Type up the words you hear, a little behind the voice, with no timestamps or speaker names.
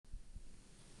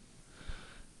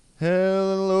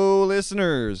Hello,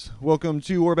 listeners. Welcome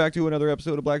to or back to another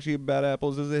episode of Black Sheep and Bad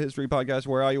Apples. This is a history podcast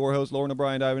where I, your host, Lauren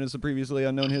O'Brien, dive into some previously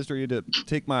unknown history to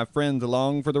take my friends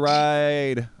along for the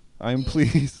ride. I'm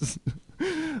pleased,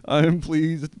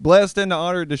 blessed, and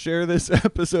honored to share this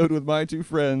episode with my two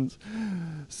friends,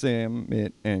 Sam,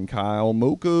 Mitt, and Kyle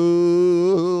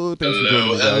Mocha. Thanks for joining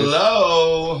me, guys.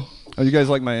 Hello. Oh, you guys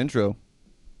like my intro?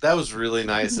 That was really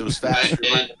nice. It was fast. It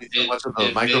reminded me so much of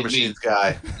the Micro Machines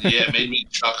guy. Yeah, it made me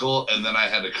chuckle, and then I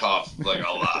had to cough like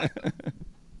a lot.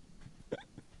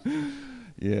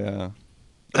 Yeah,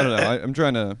 I don't know. I'm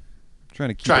trying to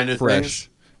keep it fresh. Things.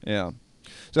 Yeah.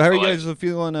 So how are you guys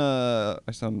feeling? I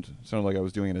sounded like I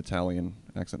was doing an Italian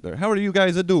accent there. How are you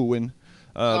guys doing?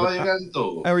 How are you guys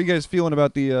doing? How are you guys feeling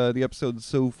about the episode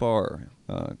so far?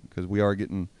 Because we're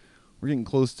getting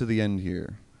close to the end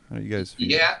here. How do you guys feel?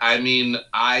 Yeah, I mean,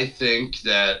 I think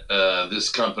that this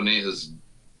company has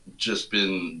just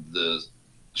been the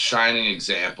shining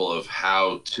example of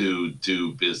how to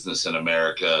do business in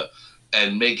America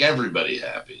and make everybody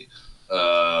happy.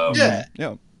 Yeah.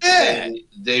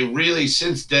 They really,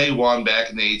 since day one back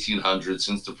in the 1800s,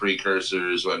 since the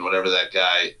precursors, when whatever that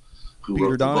guy who Peter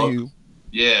wrote the Donahue. book,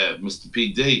 yeah, Mr.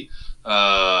 PD.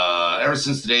 Ever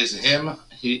since the days of him,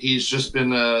 he's just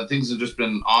been things have just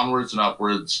been onwards and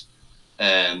upwards,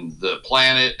 and the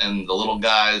planet and the little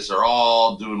guys are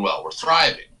all doing well. We're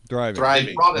thriving.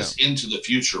 They brought us into the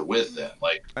future with them.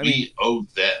 We owe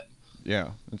them.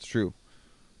 Yeah, that's true.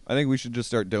 I think we should just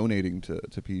start donating to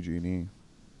PG&E.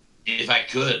 If I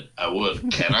could, I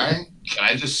would. Can I? Can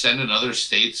I just send another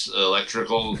state's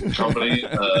electrical company?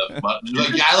 Probably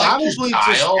just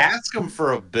ask them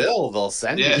for a bill. They'll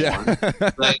send you one.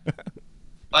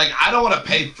 I don't want to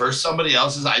pay for somebody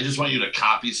else's. I just want you to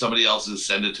copy somebody else's,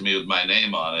 send it to me with my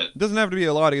name on it. It doesn't have to be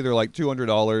a lot either, like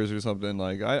 $200 or something.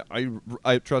 Like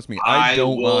I trust me, I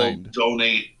don't mind.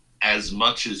 Donate as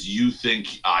much as you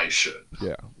think I should.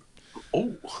 Yeah.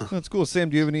 Oh, that's cool.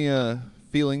 Sam, do you have any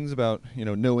feelings about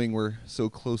knowing we're so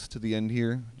close to the end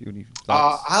here? Do you have any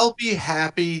thoughts? I'll be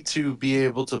happy to be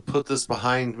able to put this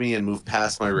behind me and move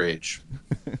past my rage.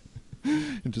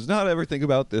 And just not ever think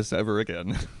about this ever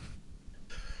again.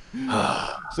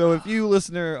 So if you,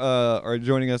 listener, are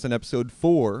joining us in episode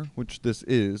 4, which this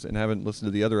is, and haven't listened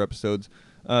to the other episodes,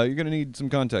 you're going to need some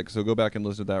context, so go back and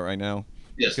listen to that right now.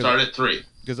 Yeah, start at 3.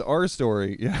 Because our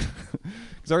story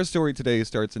today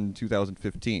starts in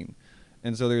 2015.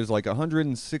 And so there's like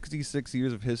 166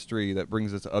 years of history that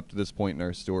brings us up to this point in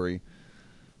our story.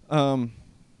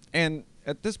 And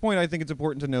at this point, I think it's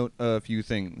important to note a few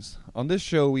things. On this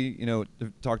show, we, have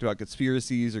talked about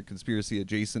conspiracies or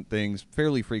conspiracy-adjacent things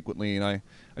fairly frequently, and I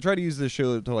try to use this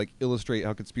show to illustrate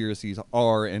how conspiracies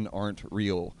are and aren't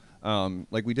real.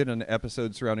 Like we did an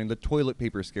episode surrounding the toilet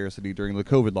paper scarcity during the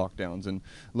COVID lockdowns and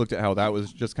looked at how that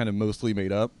was just kind of mostly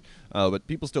made up, but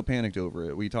people still panicked over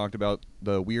it. We talked about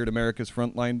the weird America's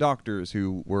frontline doctors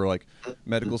who were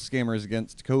medical scammers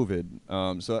against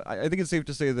COVID. So I think it's safe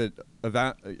to say that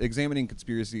examining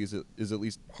conspiracies is at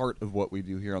least part of what we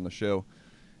do here on the show.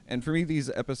 And for me,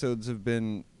 these episodes have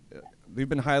been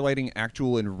highlighting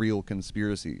actual and real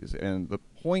conspiracies, and the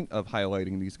point of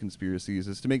highlighting these conspiracies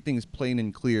is to make things plain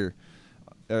and clear,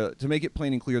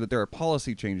 that there are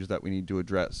policy changes that we need to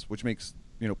address, which makes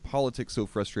politics so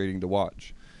frustrating to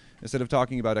watch. Instead of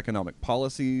talking about economic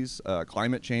policies,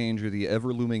 climate change, or the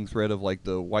ever-looming threat of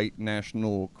the white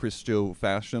national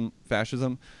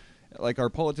Christo-fascism, our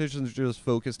politicians are just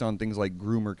focused on things like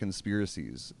groomer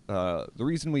conspiracies. The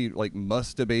reason we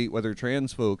must debate whether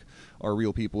trans folk are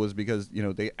real people is because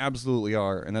they absolutely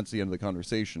are, and that's the end of the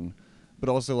conversation. But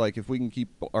also if we can keep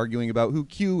arguing about who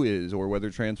Q is, or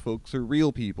whether trans folks are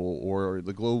real people, or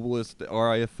the globalist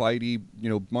RIFID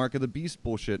mark of the beast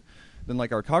bullshit, then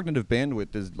our cognitive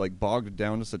bandwidth is bogged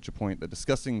down to such a point that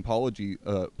discussing policies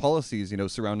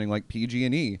surrounding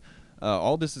PG&E.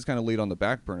 All this is kind of laid on the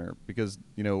back burner because,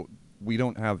 we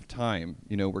don't have time.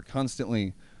 We're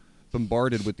constantly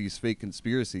bombarded with these fake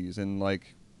conspiracies. And,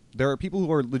 there are people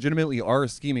who legitimately are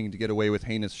scheming to get away with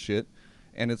heinous shit.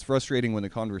 And it's frustrating when the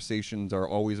conversations are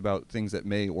always about things that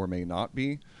may or may not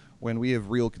be, when we have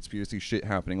real conspiracy shit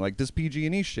happening, like this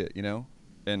PG&E shit,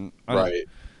 And right.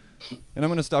 And I'm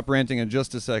going to stop ranting in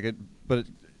just a second, but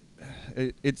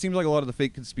it seems like a lot of the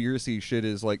fake conspiracy shit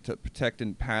is to protect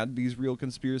and pad these real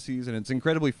conspiracies, and it's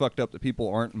incredibly fucked up that people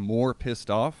aren't more pissed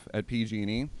off at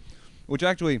PG&E, which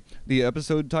actually, the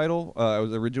episode title, I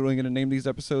was originally going to name these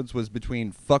episodes, was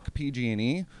between Fuck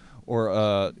PG&E, or,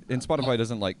 and Spotify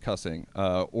doesn't like cussing,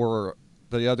 or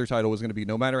the other title was going to be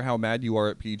No Matter How Mad You Are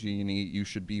at PG&E, You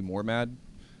Should Be More Mad.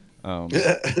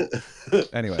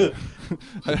 Anyway.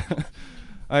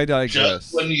 I digress.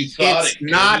 Just when you thought it's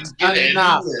not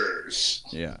enough.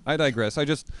 Yeah, I digress.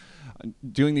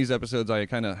 Doing these episodes, I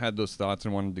kind of had those thoughts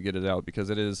and wanted to get it out because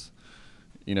it is,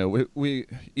 we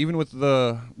even with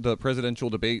the presidential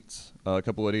debates a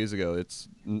couple of days ago,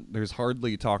 there's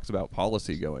hardly talks about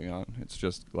policy going on. It's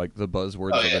just like the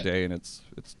buzzwords of the day, and it's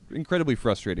incredibly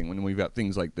frustrating when we've got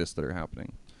things like this that are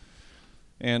happening.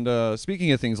 And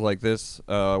speaking of things like this,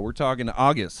 we're talking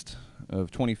August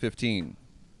of 2015.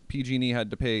 PG&E had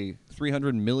to pay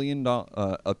 $300 million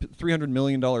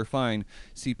fine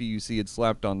CPUC had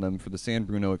slapped on them for the San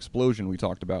Bruno explosion we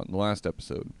talked about in the last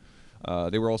episode.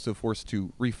 They were also forced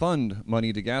to refund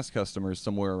money to gas customers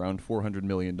somewhere around $400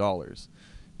 million.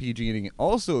 PG&E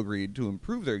also agreed to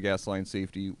improve their gas line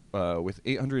safety with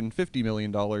 $850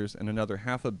 million, and another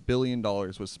 $500 million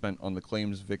was spent on the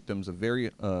claims victims of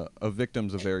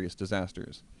various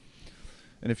disasters.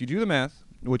 And if you do the math,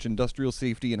 which Industrial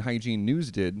Safety and Hygiene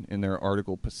News did in their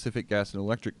article Pacific Gas and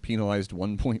Electric penalized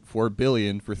 $1.4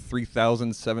 billion for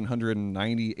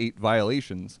 3,798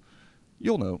 violations,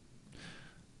 you'll know.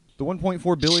 The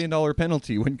 $1.4 billion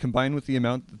penalty, when combined with the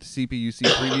amount that the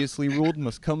CPUC previously ruled,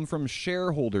 must come from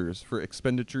shareholders for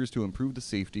expenditures to improve the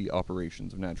safety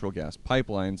operations of natural gas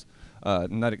pipelines,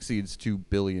 and that exceeds $2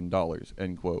 billion,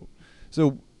 end quote.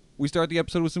 So we start the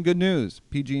episode with some good news.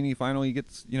 PG&E finally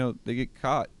gets, they get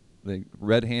caught. They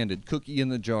red-handed, cookie in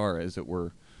the jar, as it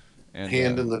were. And,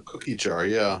 Hand in the cookie jar,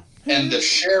 yeah. And the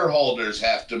shareholders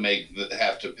have to pay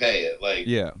it.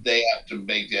 They have to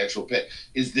make the actual pay.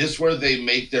 Is this where they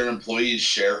make their employees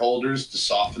shareholders to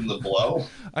soften the blow?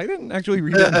 I didn't actually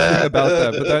read anything about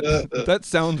that, but that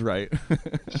sounds right.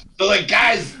 So,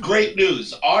 guys, great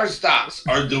news. Our stocks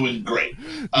are doing great.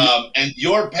 And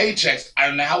your paychecks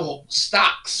are now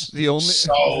stocks. The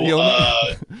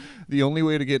only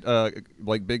way to get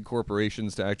big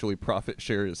corporations to actually profit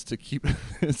share is to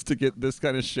get this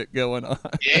kind of shit going on.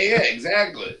 Yeah,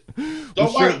 exactly.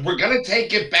 Don't worry, we're gonna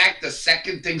take it back the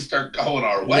second things start going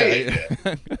our way.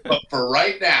 Yeah. But for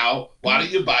right now, why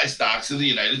don't you buy stocks in the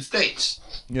United States?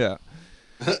 Yeah.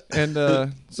 And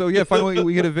finally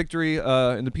we get a victory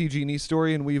in the PG&E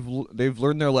story, and they've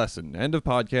learned their lesson. End of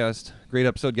podcast. Great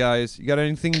episode, guys. You got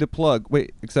anything to plug?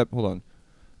 Wait, hold on.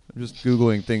 I'm just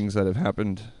Googling things that have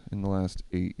happened in the last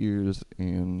 8 years,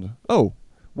 and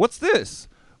what's this?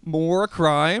 More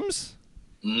crimes?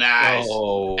 Nice.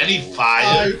 Oh, any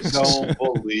fires? I don't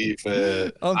believe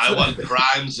it. I want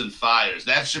crimes and fires.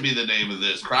 That should be the name of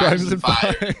this. Crimes and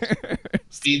fires.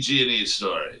 PG&E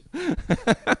story.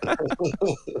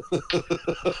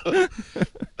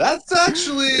 That's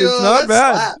actually it's not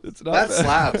bad. It's not that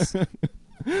bad. slaps.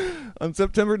 On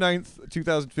September 9th,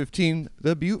 2015,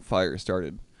 the Butte fire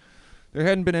started. There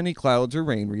hadn't been any clouds or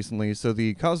rain recently, so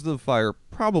the cause of the fire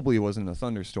probably wasn't a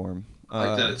thunderstorm.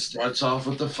 Like that, it starts off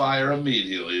with the fire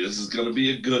immediately. This is going to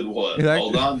be a good one.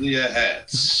 Hold on to your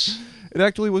hats. It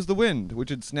actually was the wind, which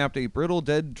had snapped a brittle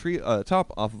dead tree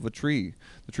top off of a tree.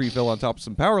 The tree fell on top of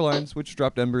some power lines, which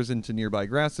dropped embers into nearby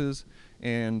grasses,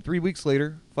 and 3 weeks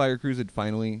later, fire crews had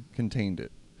finally contained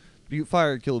it. The Butte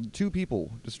fire killed 2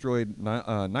 people, destroyed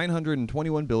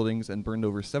 921 buildings, and burned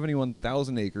over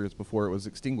 71,000 acres before it was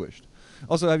extinguished.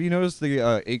 Also, have you noticed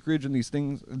the acreage in these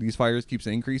fires keeps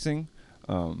increasing?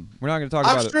 We're not going to talk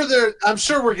about it. I'm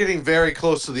sure we're getting very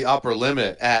close to the upper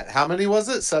limit at how many was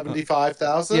it?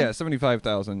 75,000? Yeah,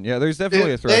 75,000. Yeah, there's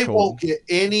definitely a threshold. They won't get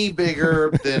any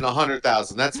bigger than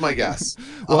 100,000. That's my guess.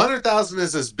 100,000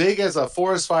 is as big as a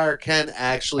forest fire can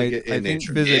actually get in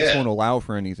nature. I think physics won't allow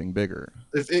for anything bigger.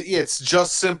 It's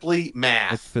just simply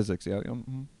math. It's physics, yeah.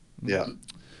 Yeah.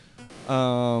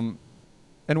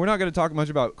 And we're not going to talk much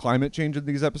about climate change in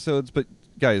these episodes, but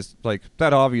guys,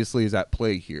 that obviously is at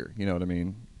play here. You know what I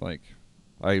mean?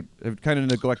 I have kind of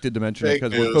neglected to mention it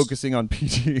because we're focusing on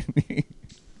PG&E.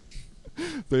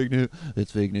 Fake news.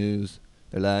 It's fake news.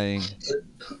 They're lying.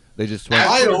 They just.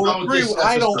 I don't agree.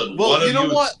 I don't. Well, you know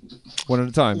what? One at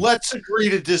a time. Let's agree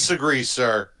to disagree,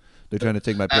 sir. They're trying to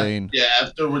take my plane.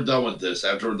 After we're done with this,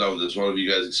 one of you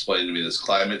guys explain to me this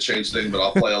climate change thing, but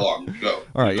I'll play along. Go.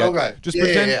 All right. Yeah. Okay. Just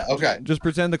pretend. Okay. Just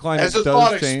pretend the climate does change. As a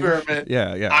thought experiment.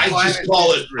 Yeah. I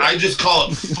just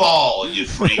call it fall, you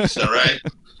freaks. All right.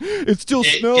 It still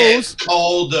snows. It gets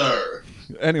colder.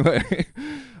 Anyway,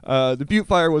 the Butte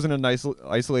fire wasn't an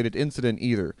isolated incident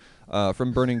either.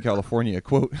 From burning California,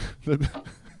 quote.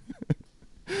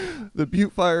 The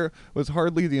Butte fire was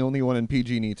hardly the only one in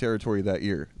PG&E territory that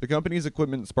year. The company's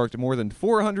equipment sparked more than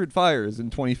 400 fires in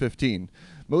 2015.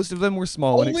 Most of them were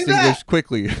small and extinguished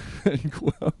quickly. End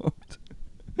quote.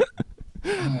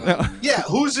 Yeah,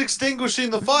 who's extinguishing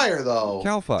the fire though?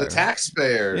 Cal Fire. The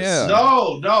taxpayers. Yeah.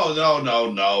 No.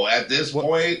 At this What?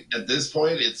 point,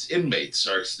 it's inmates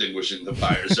are extinguishing the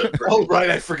fires. Oh, right,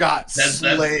 I forgot. That's-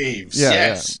 Slaves.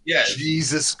 Yeah. yes.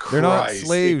 Jesus Christ. They're not it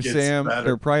slaves, gets Sam. better.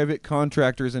 They're private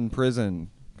contractors in prison.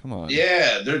 Come on.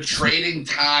 Yeah, they're trading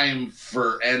time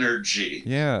for energy.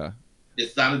 Yeah.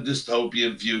 It's not a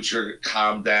dystopian future.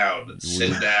 Calm down.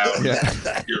 Sit down.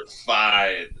 Yeah. You're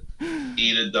fine.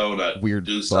 Eat a donut. Weird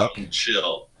Do fuck. something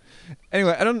chill.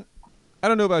 Anyway, I don't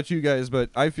know about you guys, but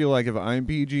I feel like if I'm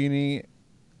PG&E,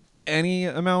 any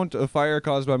amount of fire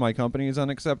caused by my company is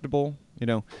unacceptable. You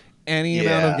know, any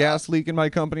amount of gas leak in my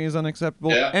company is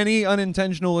unacceptable. Yeah. Any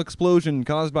unintentional explosion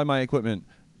caused by my equipment,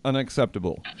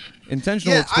 unacceptable.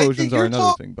 Intentional explosions are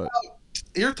another thing, but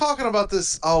you're talking about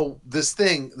this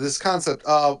this concept.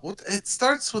 It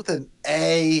starts with an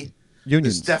A.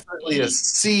 unions. There's definitely a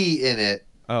C in it.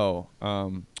 Oh,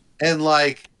 And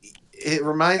like it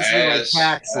reminds me of my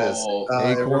taxes.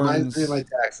 It reminds me of my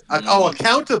taxes.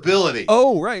 Accountability.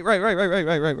 Oh, right.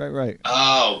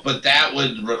 Oh, but that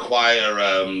would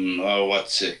require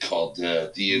what's it called?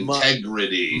 The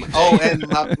integrity. Oh, and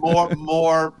more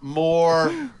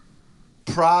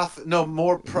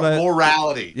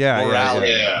morality. Yeah, morality.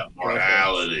 Yeah,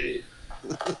 morality.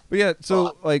 But yeah,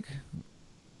 so like,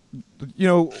 you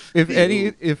know, if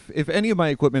any of my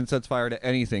equipment sets fire to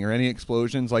anything or any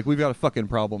explosions, like we've got a fucking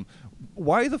problem.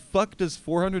 Why the fuck does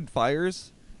 400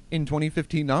 fires in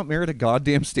 2015 not merit a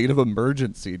goddamn state of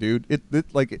emergency, dude?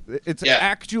 It's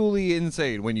actually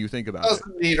insane when you think about it.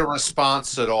 Doesn't need a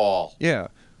response at all. Yeah,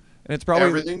 and it's probably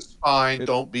everything's fine.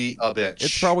 Don't be a bitch.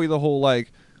 It's probably the whole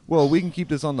like, well, we can keep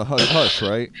this on the hush hush,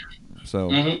 right? So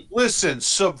listen,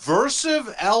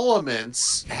 subversive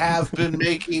elements have been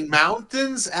making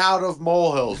mountains out of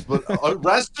molehills, but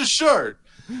rest assured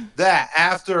that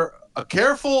after a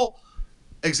careful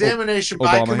examination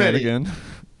by committee,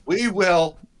 we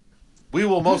will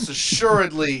most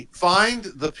assuredly find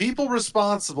the people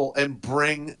responsible and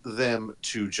bring them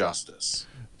to justice.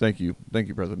 Thank you,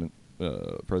 President.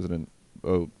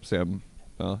 Sam.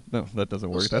 No, that doesn't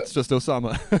work. That's just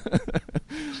Osama.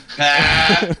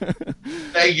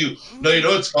 Thank you. No, you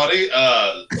know what's funny?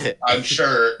 I'm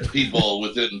sure people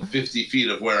within 50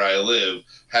 feet of where I live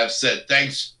have said,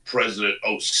 thanks, President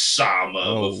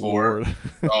Osama, before.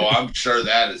 Oh, I'm sure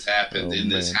that has happened in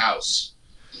this house.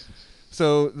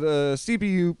 So the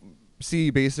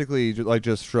CPUC basically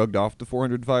just shrugged off the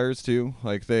 400 fires too.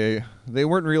 Like they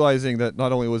weren't realizing that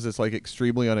not only was this like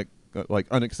extremely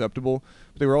unacceptable,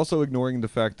 but they were also ignoring the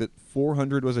fact that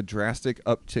 400 was a drastic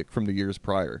uptick from the years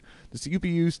prior. The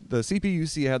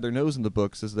CPUC had their nose in the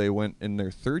books as they went in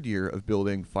their third year of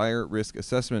building fire risk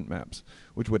assessment maps,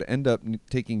 which would end up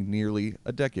taking nearly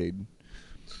a decade.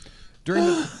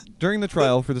 During the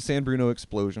trial for the San Bruno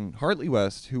explosion, Hartley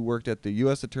West, who worked at the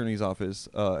U.S. Attorney's Office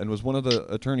and was one of the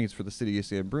attorneys for the city of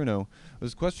San Bruno,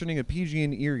 was questioning a PG&E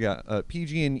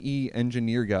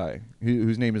engineer guy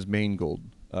whose name is Maingold.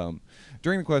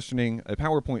 During the questioning, a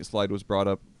PowerPoint slide was brought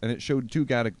up, and it showed two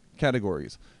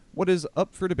categories: what is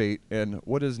up for debate and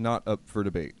what is not up for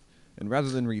debate. And rather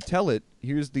than retell it,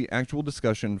 here's the actual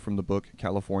discussion from the book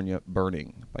California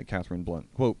Burning by Catherine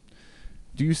Blunt. Quote,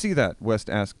 "Do you see that?" West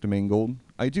asked Maingold.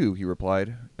 "I do," he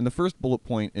replied. And the first bullet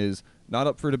point is not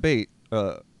up for debate.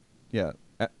 And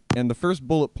the first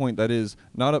bullet point that is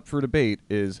not up for debate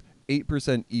is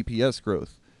 8% EPS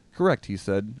growth. "Correct," he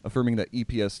said, affirming that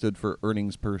EPS stood for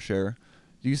earnings per share.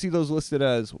 "Do you see those listed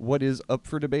as what is up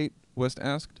for debate?" West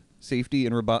asked. "Safety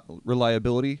and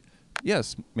reliability?"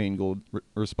 "Yes," Maingold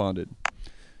responded.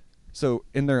 So,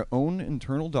 in their own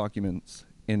internal documents,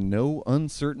 in no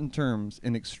uncertain terms,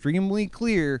 in extremely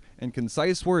clear and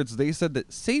concise words, they said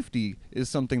that safety is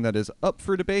something that is up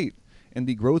for debate, and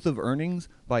the growth of earnings,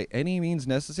 by any means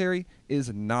necessary,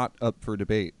 is not up for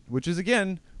debate. Which is,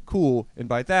 again, cool, and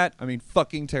by that, I mean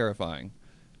fucking terrifying.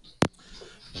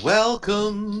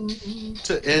 Welcome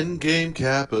to endgame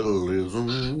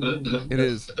capitalism. It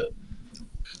is.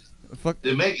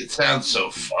 They make it sound so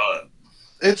fun.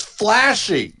 It's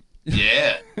flashy.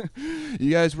 Yeah.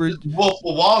 You guys were Wolf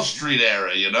of Wall Street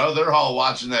era, you know? They're all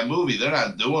watching that movie. They're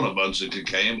not doing a bunch of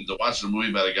cocaine. They're watching a movie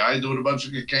about a guy doing a bunch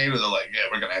of cocaine, and they're like, yeah,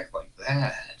 we're going to act like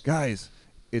that. Guys,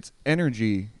 it's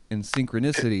energy and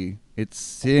synchronicity.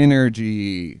 It's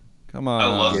synergy. Come on. I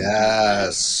love it.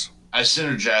 Yes. I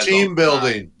synergize. Team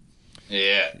building.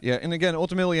 Yeah. Yeah, and again,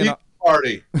 ultimately... Pizza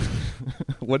party.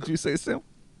 What did you say, Sam?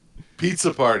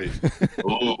 Pizza party.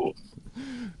 Ooh.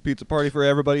 Pizza party for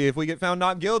everybody if we get found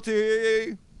not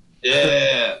guilty.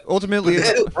 Yeah. Ultimately,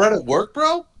 Banana bread at work,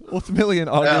 bro? Ultimately, in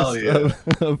August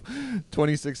yeah. of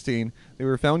 2016, they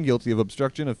were found guilty of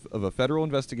obstruction of a federal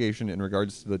investigation in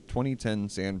regards to the 2010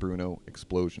 San Bruno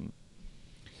explosion.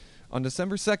 On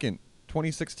December 2nd,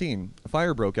 2016, a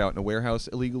fire broke out in a warehouse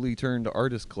illegally turned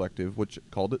artist collective, which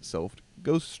called itself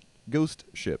Ghost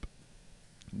Ship.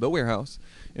 The warehouse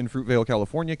in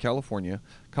Fruitvale, California,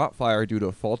 caught fire due to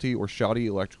a faulty or shoddy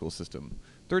electrical system.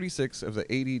 36 of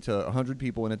the 80 to 100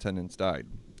 people in attendance died.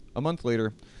 A month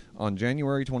later, on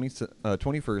January 21st,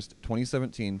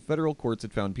 2017, federal courts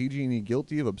had found PG&E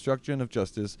guilty of obstruction of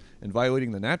justice and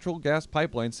violating the Natural Gas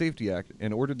Pipeline Safety Act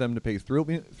and ordered them to pay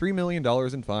 $3 million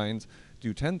in fines,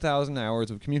 do 10,000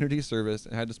 hours of community service,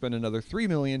 and had to spend another $3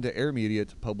 million to air media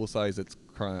to publicize its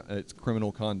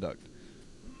criminal conduct.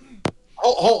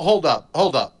 Hold up.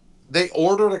 They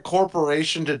ordered a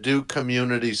corporation to do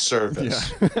community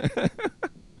service. Yeah.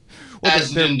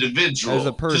 As an individual, as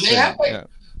a person, do they have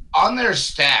on their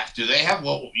staff? Do they have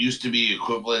what used to be the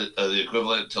equivalent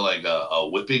to like a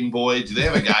whipping boy? Do they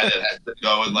have a guy that has to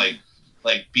go and like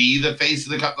be the face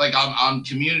of the company? Like on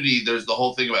Community, there's the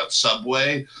whole thing about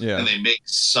Subway, and they make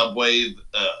Subway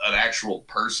an actual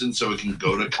person so it can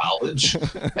go to college,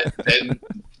 and then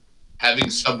having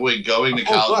Subway going to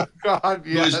college,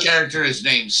 whose character is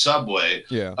named Subway,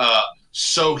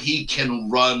 so he can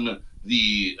run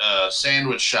the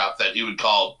sandwich shop that he would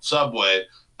call Subway,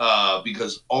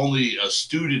 because only a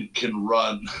student can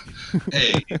run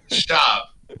a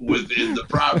shop within the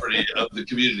property of the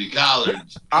community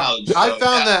college.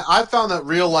 I found that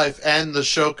real life and the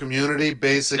show Community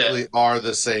basically are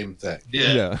the same thing.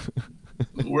 Yeah.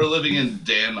 We're living in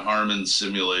Dan Harmon's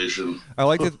simulation. I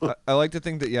like to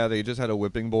think that they just had a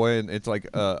whipping boy, and it's like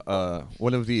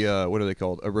one of the what are they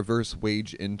called, a reverse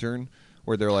wage intern,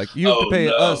 where they're like, you have to pay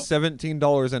us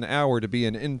 $17 an hour to be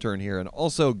an intern here, and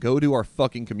also go to our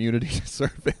fucking community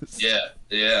service.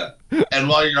 Yeah. And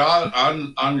while you're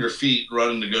on your feet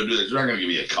running to go do this, they're not going to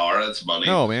give you a car. That's money.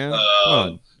 No, man. Come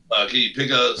on. Can you pick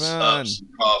us up some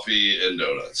coffee and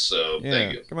donuts? So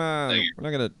thank you. Come on. Thank you. We're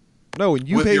not gonna. No, and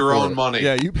you with pay your for own it. money.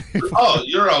 Yeah, you pay.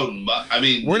 Your own money. I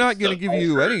mean, we're not going to give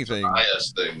you anything.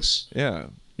 Things. Yeah,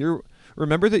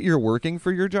 remember that you're working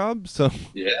for your job, so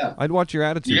I'd watch your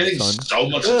attitude, You're getting son. so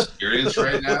much experience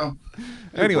right now.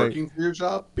 Anyway, working for your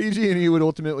job. PG&E would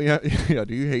ultimately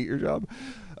do you hate your job?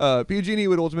 PG&E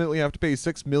would ultimately have to pay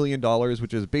 $6 million,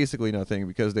 which is basically nothing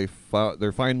because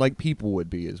they're fined like people would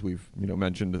be, as we've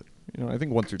mentioned I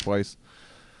think once or twice.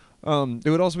 They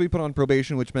would also be put on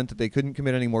probation, which meant that they couldn't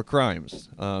commit any more crimes.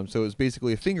 So it was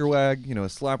basically a finger wag, a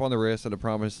slap on the wrist, and a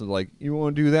promise of like, you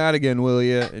won't do that again, will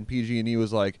you? And PG&E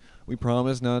was like, we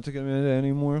promise not to commit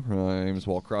any more crimes,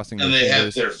 while crossing their fingers. And they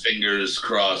have their fingers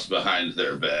crossed behind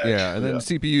their back. Yeah, and then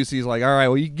CPUC's like, all right,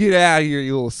 well, you get out of here,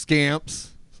 you little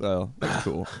scamps. So that's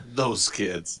cool. Those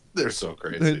kids, they're so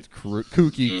crazy. It's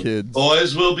kooky kids.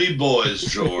 Boys will be boys,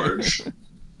 George.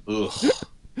 Ugh.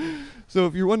 So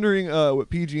if you're wondering what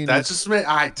PG&E... That just made...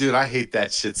 I hate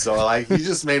that shit. So, like, you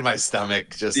just made my stomach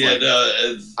just you made me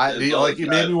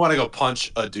want to go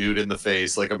punch a dude in the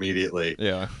face, like, immediately.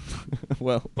 Yeah.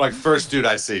 Well... Like, first dude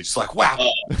I see, just like,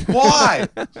 wow, why?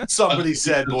 Somebody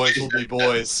said boys will be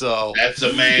boys, so... That's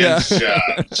a man's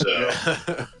shot, so...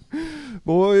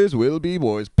 Boys will be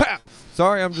boys. Pow!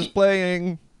 Sorry, I'm just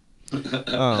playing...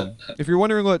 if you're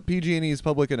wondering what PG&E's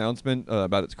public announcement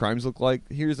about its crimes look like,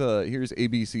 here's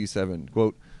ABC 7.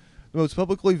 Quote, the most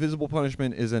publicly visible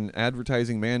punishment is an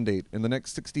advertising mandate. In the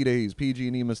next 60 days,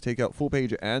 PG&E must take out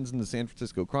full-page ads in the San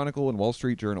Francisco Chronicle and Wall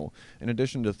Street Journal, in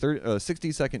addition to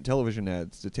 60-second television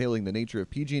ads detailing the nature of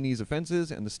PG&E's offenses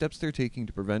and the steps they're taking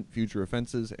to prevent future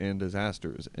offenses and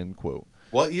disasters, end quote.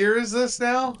 What year is this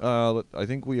now? I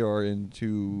think we are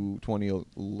into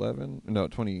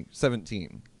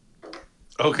 2017.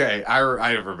 Okay,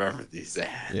 I remember these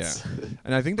ads. Yeah,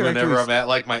 and I think they're whenever I'm at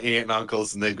like my aunt and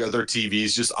uncles and they've got their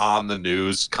TVs just on the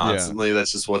news constantly. Yeah.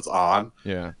 That's just what's on.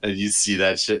 Yeah, and you see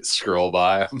that shit scroll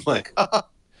by. I'm like,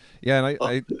 yeah,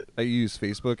 and I use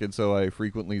Facebook, and so I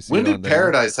frequently see. When did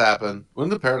Paradise happen? When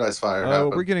did Paradise Fire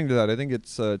happen? We're getting to that. I think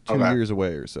it's 2 years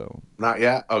away or so. Not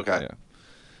yet. Okay. Yeah.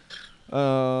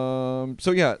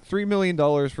 So yeah, $3 million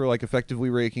for like effectively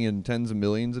raking in tens of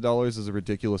millions of dollars is a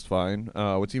ridiculous fine.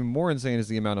 What's even more insane is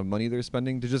the amount of money they're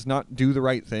spending to just not do the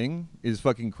right thing is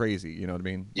fucking crazy. You know what I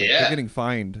mean? Like, they're getting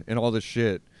fined and all this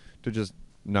shit to just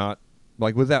not,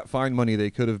 like, with that fine money they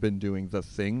could have been doing the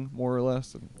thing more or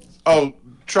less. Oh,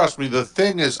 trust me, the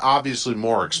thing is obviously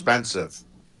more expensive.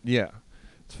 Yeah,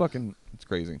 it's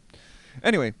crazy.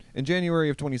 Anyway, in January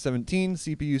of 2017,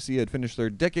 CPUC had finished their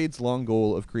decades-long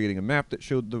goal of creating a map that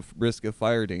showed the risk of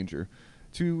fire danger.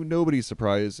 To nobody's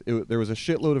surprise, there was a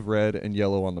shitload of red and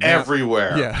yellow on the map.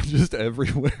 Everywhere. Yeah, just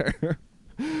everywhere.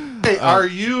 Hey, are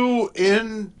you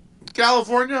in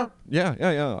California? Yeah.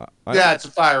 Yeah, it's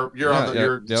a fire. You're Yeah, on the. yeah,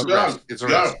 You're. yep. It's a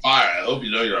You're risk. on fire. I hope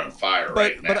you know you're on fire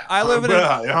right now. But I live in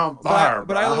I'm fire,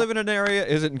 but I live in an area.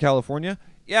 Is it in California?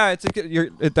 Yeah,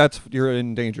 you're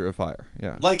in danger of fire.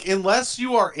 Yeah. Like, unless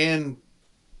you are in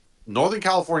Northern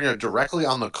California, directly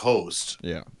on the coast.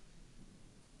 Yeah.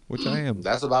 Which I am.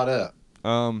 That's about it.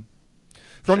 From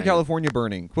Shame. California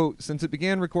Burning, quote, since it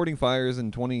began recording fires in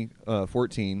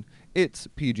 2014, its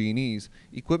PG&E's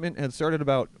equipment had started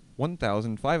about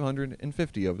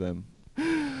 1,550 of them.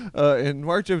 In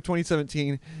March of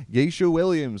 2017, Geisha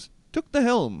Williams took the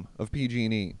helm of PG&E.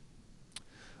 In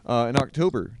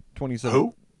October 2017,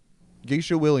 Who?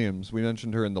 Geisha Williams. We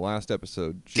mentioned her in the last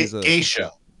episode. She's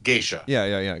Geisha.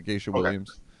 Yeah. Geisha Okay.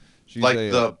 Williams. She's Like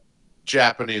the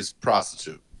Japanese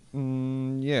prostitute.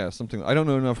 Yeah, something. I don't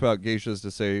know enough about geishas to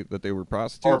say that they were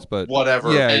prostitutes, Or but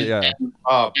whatever. Yeah.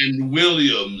 And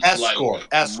Williams, Escort.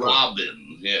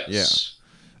 Robin. Yes.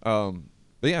 But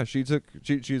yeah, she's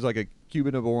like a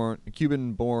Cuban-born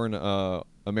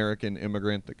American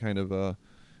immigrant that kind of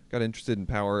got interested in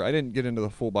power. I didn't get into the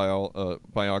full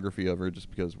biography of her just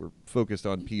because we're focused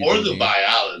on PG&E. Or the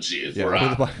biology, if we're or the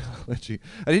on. biology.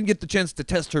 I didn't get the chance to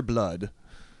test her blood.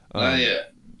 Not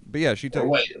yet. But yeah, she We're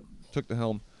waiting. took the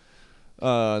helm.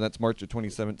 That's March of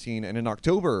 2017. And in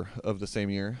October of the same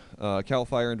year, CAL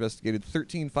FIRE investigated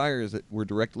 13 fires that were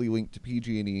directly linked to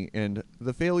PG&E and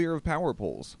the failure of power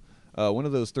poles. One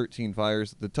of those 13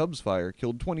 fires, the Tubbs Fire,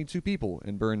 killed 22 people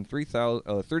and burned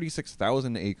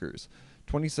 36,000 acres.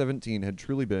 2017 had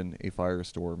truly been a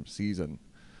firestorm season.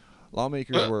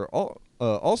 Lawmakers were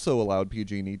also allowed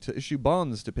PG&E to issue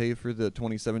bonds to pay for the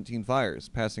 2017 fires,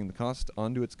 passing the cost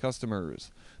on to its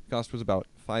customers. The cost was about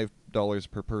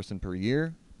 $5 per person per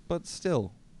year, but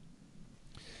still.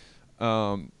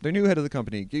 Their new head of the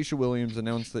company, Geisha Williams,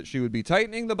 announced that she would be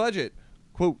tightening the budget.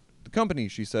 Quote, the company,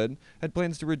 she said, had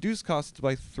plans to reduce costs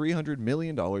by $300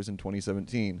 million in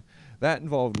 2017. That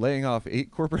involved laying off 8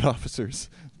 corporate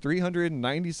officers,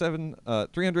 390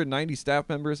 staff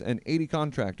members, and 80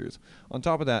 contractors. On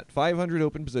top of that, 500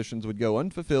 open positions would go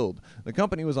unfulfilled. The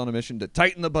company was on a mission to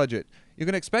tighten the budget. You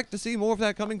can expect to see more of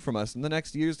that coming from us in the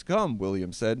next years to come,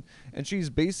 Williams said. And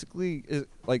she's basically,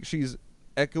 she's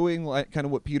echoing kind of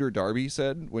what Peter Darby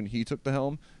said when he took the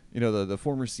helm. You know, the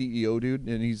former CEO dude,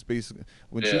 and he's basically,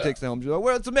 when she takes the helm, she's like,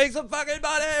 well, let's make some fucking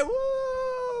money,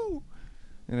 woo!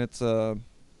 And it's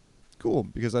cool,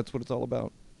 because that's what it's all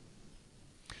about.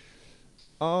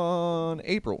 In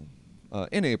April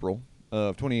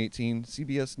of 2018,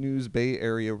 CBS News Bay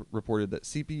Area reported that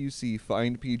CPUC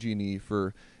fined PG&E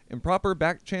for improper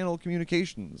back-channel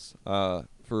communications for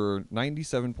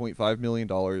 $97.5 million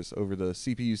over the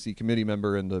CPUC committee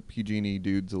member and the PG&E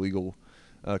dude's illegal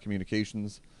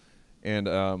communications. And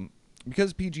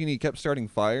because PG&E kept starting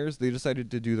fires, they decided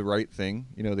to do the right thing.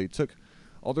 You know, they took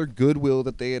all their goodwill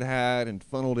that they had and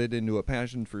funneled it into a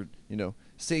passion for, you know,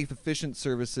 safe, efficient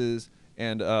services.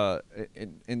 And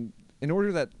in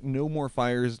order that no more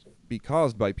fires be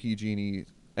caused by PG&E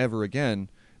ever again,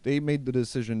 they made the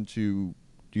decision to.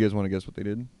 Do you guys want to guess what they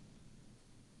did?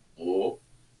 The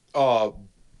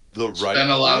right.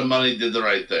 Spent a lot of money, did the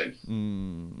right thing.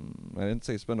 I didn't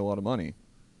say spend a lot of money.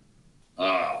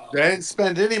 They didn't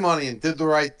spend any money and did the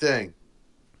right thing.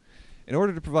 In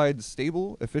order to provide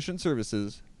stable, efficient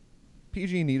services,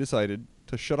 PG&E decided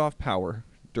to shut off power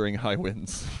during high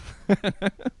winds.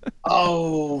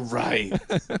 Oh, right.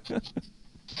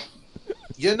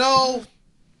 You know,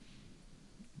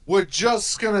 we're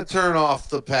just going to turn off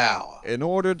the power. In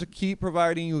order to keep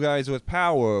providing you guys with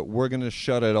power, we're going to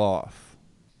shut it off.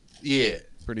 Yeah.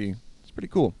 It's pretty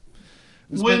cool.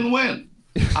 Win-win.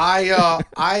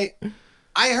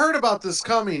 I heard about this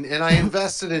coming, and I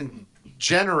invested in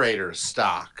generator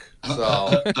stock.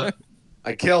 So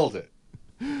I killed it.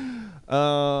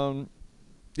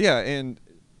 Yeah, and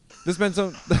this meant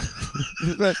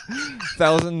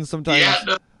thousands, sometimes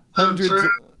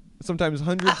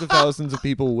hundreds of thousands of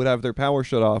people would have their power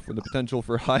shut off when the potential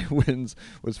for high winds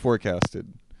was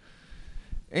forecasted.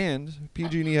 And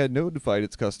PG&E had notified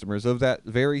its customers of that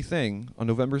very thing on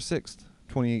November 6th,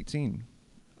 2018.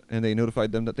 And they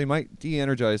notified them that they might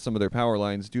de-energize some of their power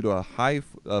lines due to a high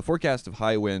forecast of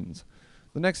high winds.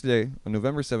 The next day, on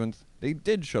November 7th, they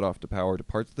did shut off the power to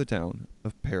parts of the town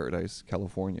of Paradise,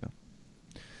 California.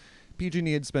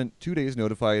 PG&E had spent 2 days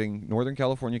notifying Northern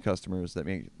California customers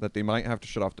that they might have to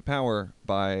shut off the power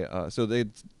by... so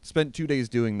they'd spent 2 days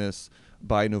doing this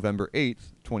by November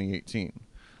 8th, 2018.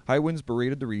 High winds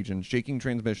berated the region, shaking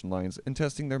transmission lines and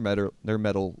testing their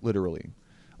metal literally.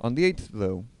 On the 8th,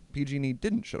 though, PG&E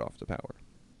didn't shut off the power.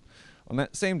 On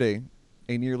that same day,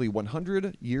 a nearly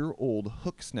 100-year-old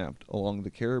hook snapped along the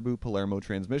Caribou-Palermo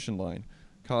transmission line,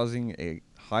 causing a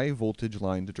high-voltage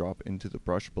line to drop into the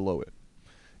brush below it.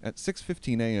 At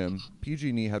 6:15 a.m.,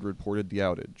 PG&E had reported the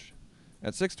outage.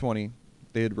 At 6:20,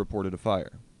 they had reported a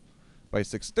fire. By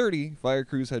 6:30, fire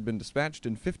crews had been dispatched,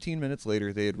 and 15 minutes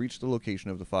later, they had reached the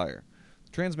location of the fire.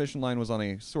 The transmission line was on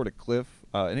a sort of cliff,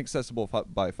 inaccessible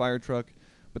by fire truck,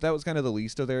 but that was kind of the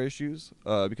least of their issues,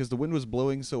 because the wind was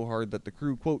blowing so hard that the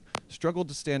crew, quote, struggled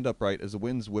to stand upright as the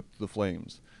winds whipped the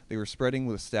flames. They were spreading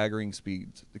with staggering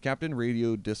speeds. The captain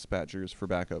radioed dispatchers for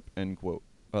backup, end quote.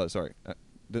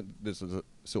 This is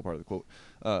still part of the quote.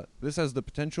 This has the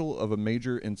potential of a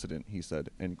major incident, he said,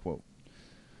 end quote.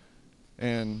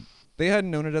 And they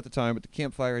hadn't known it at the time, but the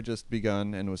campfire had just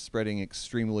begun and was spreading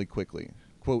extremely quickly.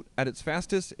 Quote, at its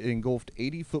fastest, it engulfed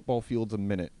 80 football fields a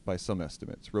minute by some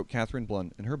estimates, wrote Catherine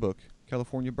Blunt in her book,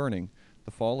 California Burning,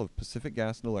 The Fall of Pacific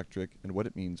Gas and Electric and What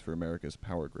It Means for America's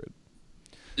Power Grid.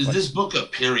 Is this book a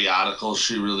periodical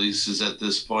she releases at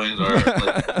this point, or like,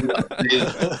 are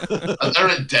there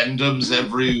addendums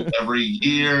every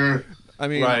year? I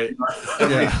mean, Right.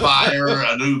 Every fire,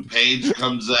 a new page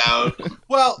comes out.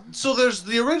 Well, so there's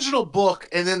the original book,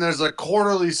 and then there's a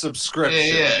quarterly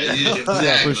subscription. Yeah, exactly.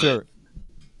 Yeah, for sure.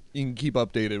 You can keep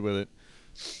updated with it.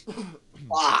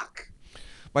 Fuck.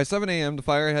 By 7 a.m., the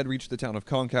fire had reached the town of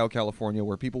Concow, California,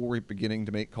 where people were beginning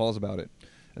to make calls about it.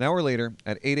 An hour later,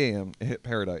 at 8 a.m., it hit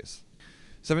Paradise.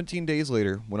 17 days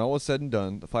later, when all was said and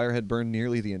done, the fire had burned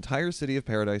nearly the entire city of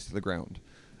Paradise to the ground.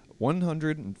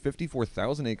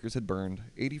 154,000 acres had burned,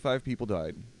 85 people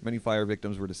died. Many fire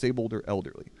victims were disabled or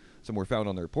elderly. Some were found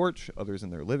on their porch, others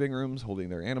in their living rooms, holding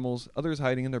their animals, others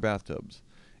hiding in their bathtubs.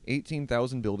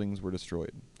 18,000 buildings were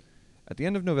destroyed. At the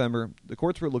end of November, the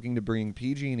courts were looking to bring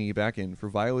PG&E back in for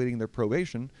violating their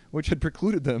probation, which had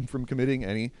precluded them from committing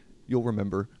any, you'll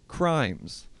remember,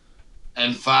 crimes.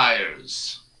 And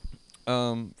fires.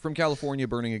 From California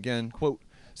Burning again, quote,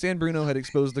 San Bruno had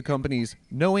exposed the company's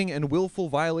knowing and willful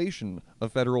violation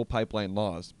of federal pipeline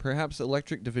laws. Perhaps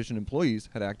electric division employees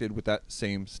had acted with that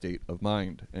same state of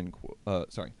mind, end quote.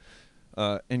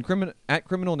 At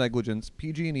criminal negligence,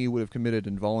 PG&E would have committed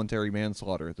involuntary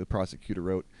manslaughter, the prosecutor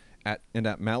wrote. At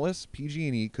malice,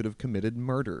 PG&E could have committed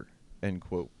murder, end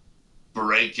quote.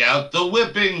 Break out the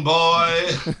whipping boy.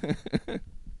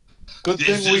 Good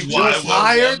This thing we is why just we're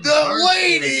hired one the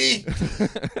lady.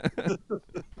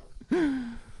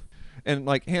 And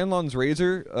like Hanlon's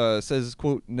razor says,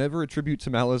 quote, never attribute to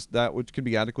malice that which can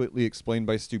be adequately explained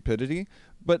by stupidity.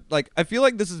 But like, I feel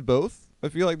like this is both. I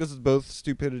feel like this is both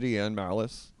stupidity and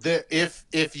malice.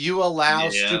 If you allow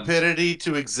Yeah. stupidity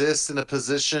to exist in a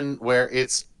position where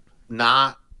it's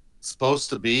not supposed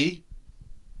to be,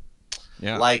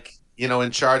 Yeah. like, you know,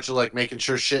 in charge of like making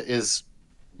sure shit is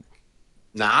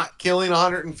not killing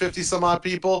 150 some odd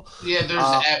people. Yeah, there's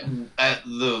at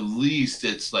the least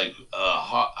it's like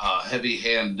a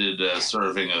heavy-handed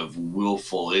serving of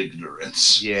willful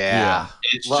ignorance. Yeah.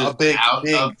 It's Well, just a big,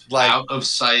 like, out of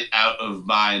sight, out of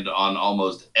mind on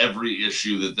almost every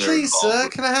issue that they're please, involved sir,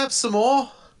 with. can I have some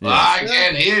more? I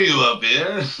can't hear you up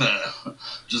here.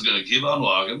 Just gonna keep on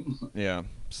walking. Yeah.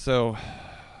 So,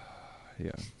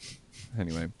 yeah.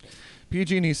 Anyway,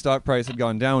 PG&E stock price had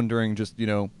gone down during just, you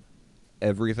know,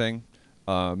 everything,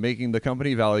 making the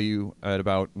company value at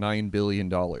about $9 billion.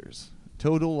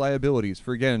 Total liabilities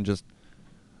for, again, just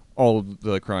all of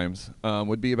the crimes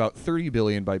would be about $30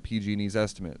 billion by PG&E's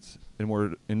estimates. In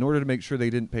order to make sure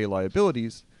they didn't pay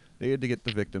liabilities, they had to get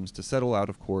the victims to settle out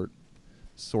of court,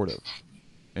 sort of.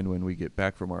 And when we get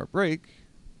back from our break,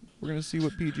 we're going to see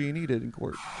what PG&E did in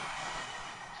court.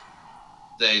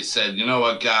 They said, you know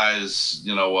what, guys,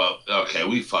 you know what? Okay,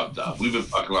 we fucked up. We've been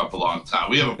fucking up a long time.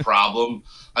 We have a problem.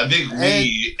 I think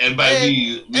we, and by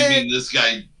we mean this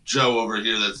guy, Joe, over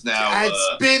here that's now...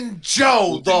 It's been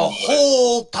Joe the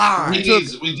whole time.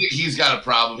 He's got a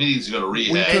problem. He needs to go to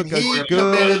rehab. And he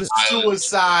committed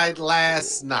suicide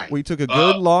last night. We took a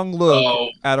good long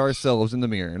look at ourselves in the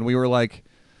mirror, and we were like,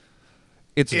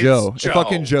 it's Joe. Joe.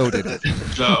 Fucking Joe did it.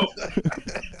 Joe.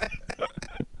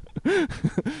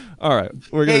 All right,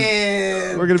 we're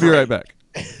gonna be right back.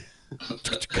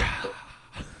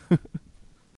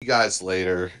 You guys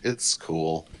later. It's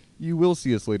cool. You will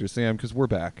see us later, Sam, because we're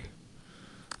back.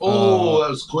 Oh, that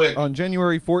was quick. On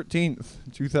January 14th,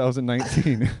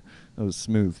 2019. That was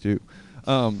smooth too.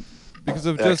 Because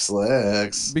of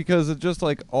just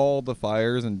like all the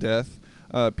fires and death,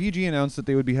 PG announced that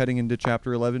they would be heading into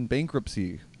Chapter 11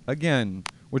 bankruptcy again,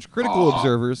 which critical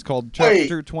observers called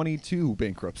Chapter 22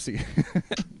 bankruptcy.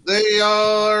 They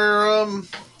are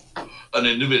an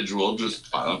individual just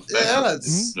filing for Yeah,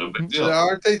 bankruptcy. No big deal.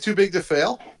 aren't they too big to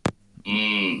fail?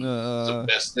 It's the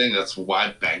best thing. That's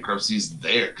why bankruptcy's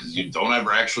there, because you don't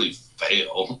ever actually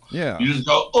fail. Yeah. You just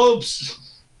go,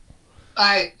 oops.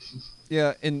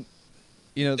 Yeah, and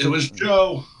It was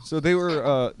Joe. So they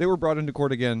were brought into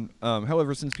court again.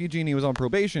 However, since PG&E was on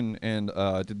probation and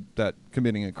did that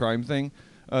committing a crime thing,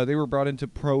 they were brought into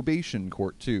probation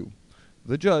court too.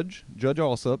 The Judge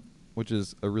Alsup, which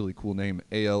is a really cool name,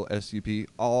 ALSUP,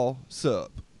 Alsup.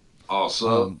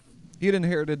 Also, he had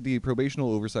inherited the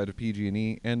probational oversight of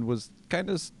PG&E and was kind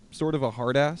of sort of a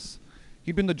hard ass.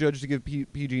 He'd been the judge to give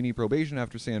PG&E probation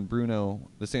after the San Bruno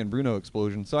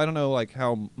explosion. So I don't know like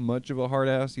how much of a hard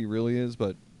ass he really is,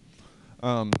 but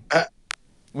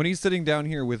when he's sitting down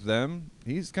here with them,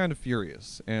 he's kind of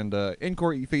furious. And in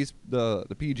court, he faced the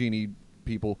PG&E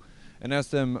people and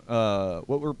asked them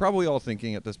what we're probably all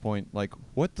thinking at this point, like,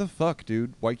 what the fuck,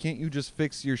 dude? Why can't you just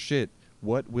fix your shit?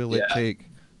 What will it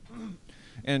take?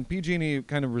 And PG&E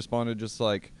kind of responded just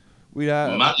like, we'd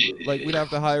have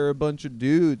to hire a bunch of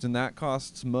dudes, and that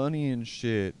costs money and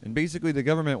shit. And basically, the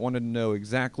government wanted to know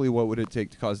exactly what would it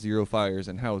take to cause zero fires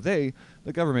and how the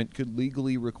government, could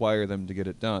legally require them to get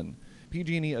it done.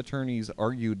 PG&E attorneys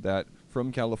argued that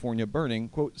from California burning,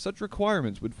 quote, such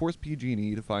requirements would force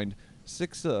PG&E to find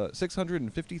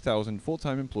 650,000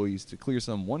 full-time employees to clear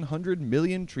some 100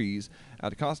 million trees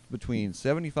at a cost between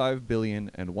 $75 billion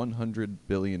and $100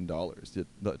 billion, the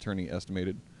attorney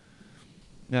estimated.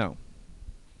 Now,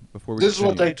 before we This is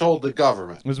what they told the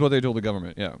government. This is what they told the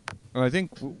government, yeah. And I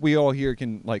think we all here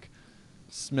can, like,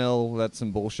 smell that's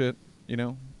some bullshit, you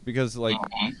know? Because, like,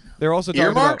 they're also talking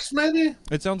earmarks, about... maybe?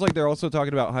 It sounds like they're also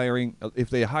talking about hiring... If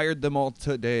they hired them all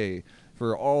today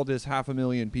for all this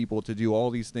 500,000 people to do all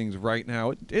these things right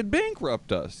now, it'd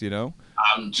bankrupt us, you know?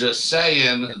 I'm just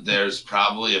saying there's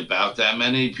probably about that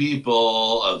many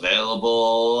people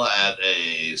available at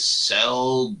a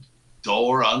cell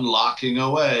door unlocking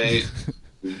away.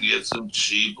 We get some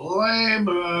cheap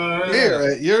labor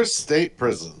here at your state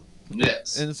prison.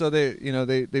 Yes, and so they're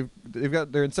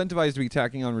incentivized to be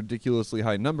tacking on ridiculously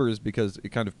high numbers because it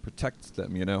kind of protects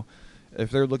them. You know,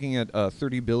 if they're looking at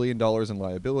 $30 billion in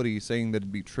liability, saying that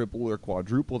it'd be triple or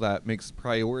quadruple that makes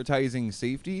prioritizing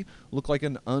safety look like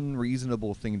an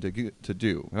unreasonable thing to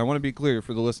do. And I want to be clear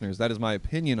for the listeners: that is my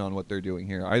opinion on what they're doing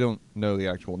here. I don't know the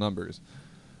actual numbers.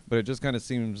 But it just kind of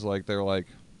seems like they're like,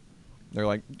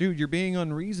 dude, you're being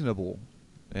unreasonable,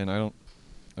 and I don't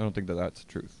think that that's the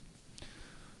truth.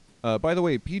 By the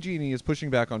way, PG&E is pushing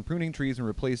back on pruning trees and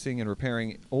replacing and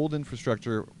repairing old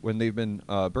infrastructure when they've been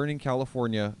burning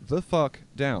California the fuck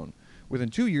down. Within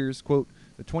 2 years, quote,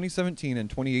 the 2017 and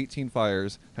 2018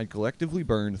 fires had collectively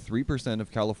burned 3%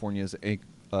 of California's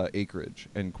acreage,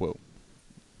 end quote.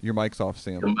 Your mic's off,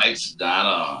 Sam. Your mic's not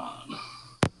on.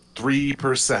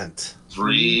 3%.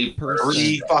 3%.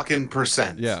 3 fucking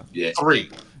percent. Yeah. 3.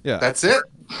 Yeah. That's it?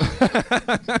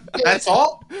 That's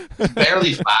all?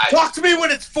 Barely 5. Talk to me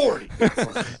when it's 40.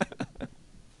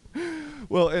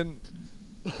 Well, and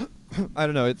I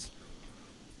don't know.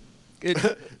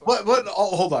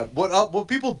 Hold on. What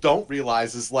people don't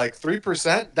realize is like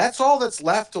 3%. That's all that's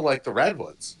left to like the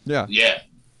redwoods. Yeah. Yeah.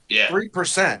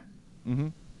 3%. Mm-hmm.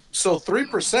 So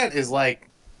 3% is like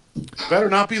better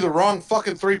not be the wrong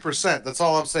fucking 3%. That's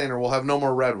all I'm saying, or we'll have no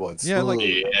more redwoods. Yeah. Like.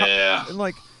 Yeah.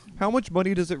 How much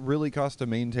money does it really cost to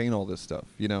maintain all this stuff?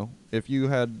 You know, if we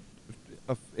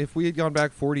had gone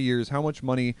back 40 years, how much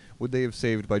money would they have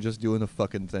saved by just doing the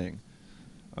fucking thing?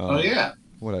 Yeah.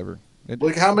 Whatever.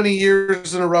 Like how many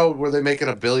years in a row were they making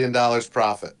 $1 billion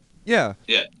profit? Yeah.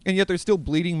 Yeah. And yet they're still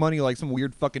bleeding money like some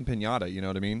weird fucking pinata. You know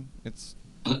what I mean? It's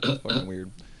fucking weird.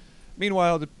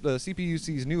 Meanwhile, the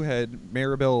CPUC's new head,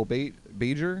 Maribel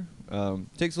Bajer,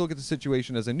 takes a look at the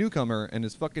situation as a newcomer and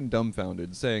is fucking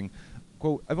dumbfounded, saying,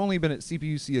 quote, I've only been at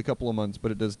CPUC a couple of months,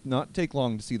 but it does not take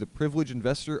long to see the privilege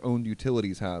investor-owned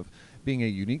utilities have, being a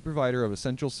unique provider of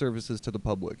essential services to the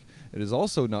public. It has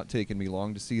also not taken me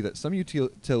long to see that some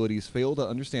utilities fail to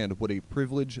understand what a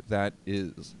privilege that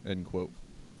is, end quote.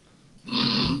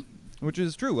 Which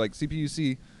is true. Like,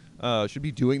 CPUC should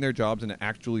be doing their jobs and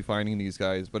actually finding these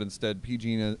guys, but instead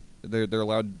PG&E, they're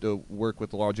allowed to work with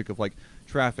the logic of, like,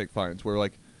 traffic fines, where,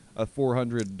 like, a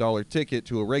 $400 ticket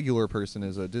to a regular person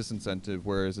is a disincentive,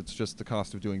 whereas it's just the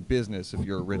cost of doing business if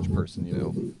you're a rich person, you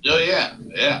know? Oh, yeah.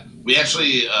 We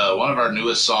actually, one of our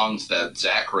newest songs that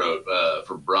Zach wrote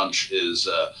for Brunch is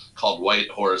called White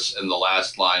Horse, and the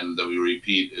last line that we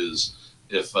repeat is,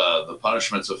 if the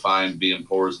punishment's a fine, being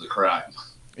poor is the crime.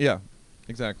 Yeah,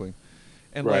 exactly.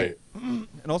 And right. And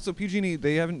also PG&E,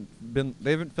 they haven't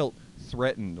felt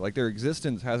threatened. Like, their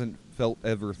existence hasn't felt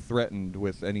ever threatened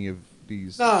with any of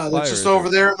these Nah, they're fires just are- over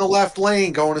there in the left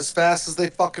lane going as fast as they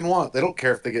fucking want. They don't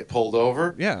care if they get pulled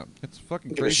over. Yeah, it's fucking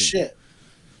Don't give a crazy. shit.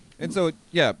 And so,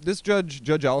 yeah, this Judge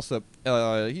Alsup,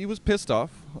 he was pissed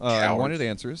off and Coward. wanted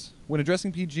answers. When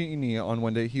addressing PG&E on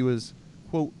one day, he was,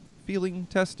 quote, feeling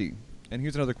testy. And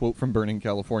here's another quote from Burning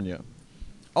California.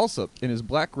 Alsup, in his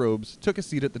black robes, took a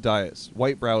seat at the dais,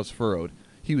 white brows furrowed.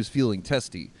 He was feeling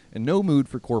testy, and no mood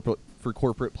for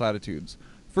corporate platitudes.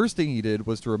 First thing he did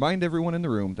was to remind everyone in the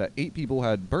room that 8 people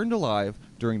had burned alive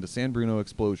during the San Bruno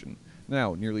explosion.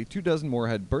 Now, nearly 24 more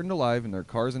had burned alive in their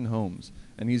cars and homes.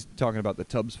 And he's talking about the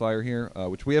Tubbs fire here,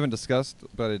 which we haven't discussed,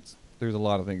 but there's a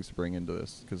lot of things to bring into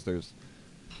this because there's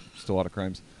just a lot of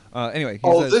crimes. Anyway,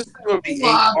 he says, this thing would be 8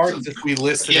 parts if we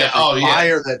listed every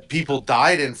fire that people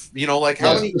died in. You know, like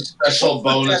how many special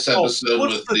bonus episode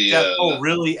what's with the death toll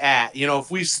really at? You know, if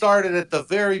we started at the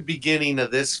very beginning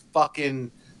of this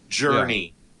fucking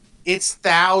journey, it's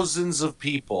thousands of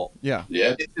people. Yeah.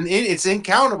 It's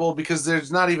incountable because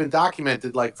there's not even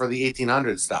documented like for the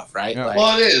 1800 stuff, right? Yeah. Like,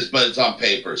 well, it is, but it's on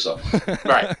paper, so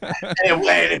right. and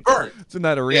it burned. It's in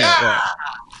that arena. Yeah.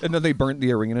 And then they burnt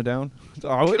the arena down.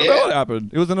 Oh, we don't know what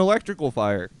happened. It was an electrical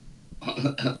fire.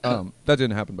 That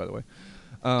didn't happen, by the way.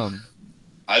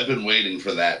 I've been waiting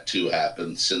for that to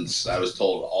happen since I was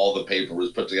told all the paper was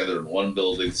put together in one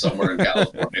building somewhere in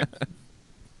California.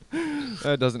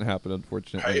 That doesn't happen,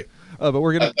 unfortunately. Right. But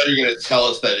we're gonna. I thought you were going to tell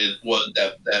us that it was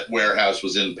that warehouse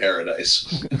was in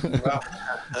paradise.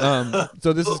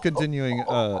 So this is continuing.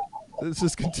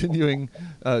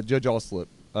 Judge Alsup.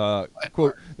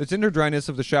 Quote, the tender dryness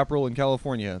of the chaparral in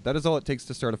California, that is all it takes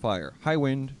to start a fire. High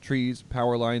wind, trees,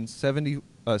 power lines, 17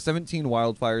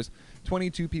 wildfires,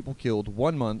 22 people killed,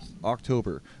 1 month,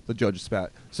 October, the judge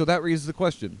spat. So that raises the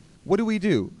question, what do we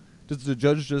do? Does the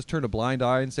judge just turn a blind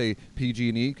eye and say,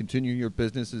 PG&E, continue your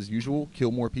business as usual,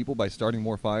 kill more people by starting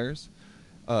more fires?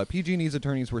 PG&E's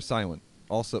attorneys were silent.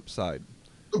 Alsup sighed.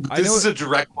 This is a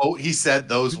direct quote. He said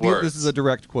those words. This is a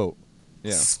direct quote.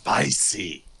 Yeah.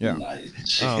 Spicy. Yeah.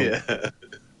 Nice.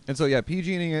 And so, yeah,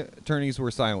 PG&E attorneys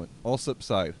were silent. Alsup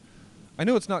sighed. I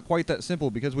know it's not quite that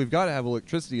simple because we've got to have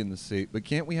electricity in this state, but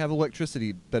can't we have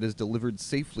electricity that is delivered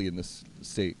safely in this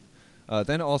state?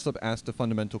 Then Alsup asked a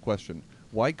fundamental question.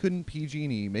 Why couldn't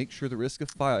PG&E make sure the risk of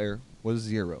fire was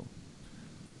zero?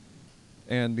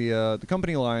 And the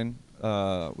company line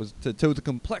was to tow the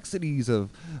complexities of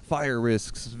fire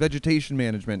risks, vegetation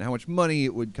management, how much money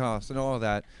it would cost, and all of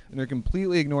that. And they're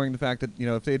completely ignoring the fact that, you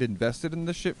know, if they'd invested in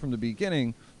this shit from the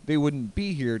beginning, they wouldn't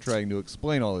be here trying to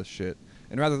explain all this shit.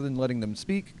 And rather than letting them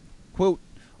speak, quote,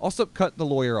 Alsup cut the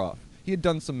lawyer off. He had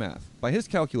done some math. By his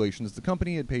calculations, the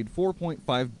company had paid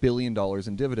 $4.5 billion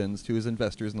in dividends to his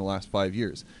investors in the last 5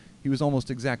 years. He was almost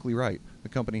exactly right. The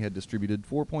company had distributed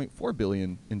 $4.4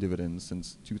 billion in dividends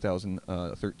since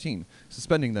 2013,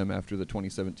 suspending them after the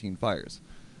 2017 fires.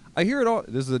 I hear it all.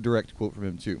 This is a direct quote from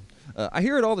him, too. I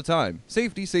hear it all the time.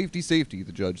 Safety, safety, safety,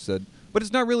 the judge said. But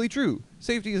it's not really true.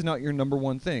 Safety is not your number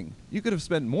one thing. You could have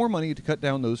spent more money to cut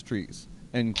down those trees.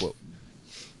 End quote.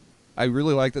 I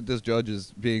really like that this judge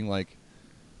is being, like,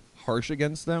 harsh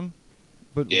against them.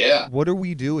 But what are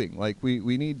we doing? Like,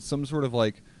 we need some sort of,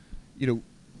 like, you know,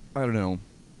 I don't know,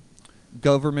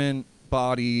 government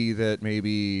body that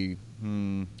maybe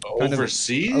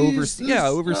oversees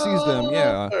oversees them,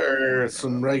 or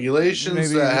some regulations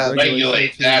maybe that have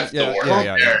regulate. That's the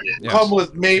word. Come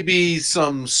with maybe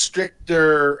some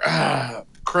stricter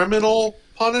criminal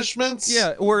punishments.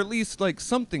 Yeah, or at least like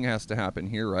something has to happen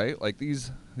here, right? Like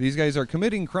these guys are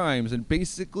committing crimes, and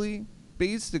basically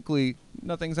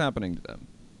nothing's happening to them,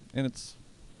 and it's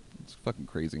fucking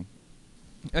crazy.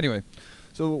 Anyway.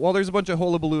 So while there's a bunch of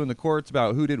hullabaloo in the courts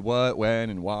about who did what, when,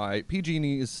 and why,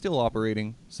 PG&E is still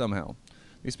operating somehow.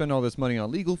 They spend all this money on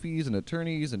legal fees and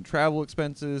attorneys and travel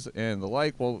expenses and the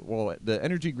like, while the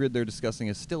energy grid they're discussing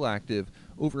is still active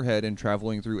overhead and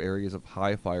traveling through areas of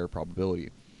high fire probability.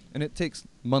 And it takes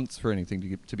months for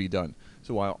anything to be done.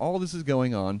 So while all this is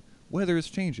going on, weather is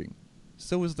changing.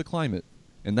 So is the climate.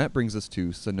 And that brings us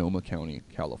to Sonoma County,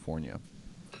 California.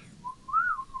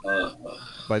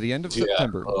 By the end of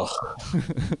September,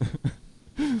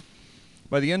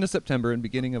 by the end of September and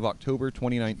beginning of October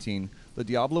 2019, the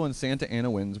Diablo and Santa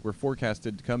Ana winds were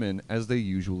forecasted to come in as they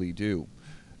usually do.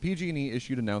 PG&E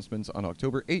issued announcements on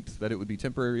October 8th that it would be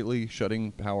temporarily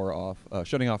shutting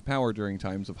off power during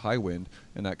times of high wind,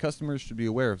 and that customers should be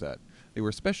aware of that. They were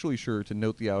especially sure to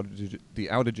note the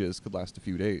outages could last a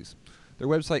few days. Their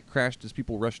website crashed as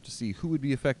people rushed to see who would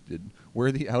be affected,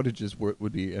 where the outages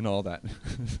would be, and all that.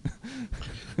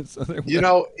 So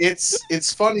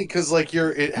it's funny because like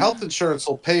your health insurance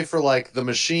will pay for like the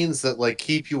machines that like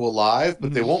keep you alive,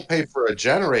 but they won't pay for a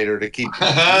generator to keep the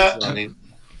machines running.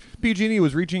 PG&E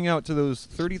was reaching out to those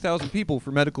 30,000 people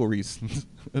for medical reasons.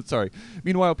 Sorry.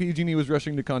 Meanwhile, PG&E was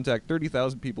rushing to contact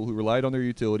 30,000 people who relied on their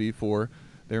utility for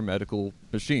their medical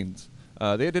machines.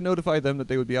 They had to notify them that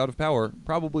they would be out of power,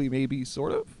 probably, maybe,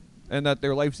 sort of, and that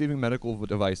their life-saving medical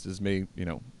devices may,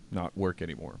 not work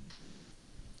anymore.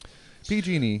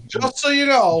 PG&E. Just so you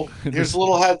know, here's a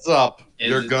little heads up.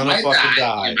 You're gonna fucking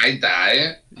die. You might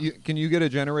die. Can you get a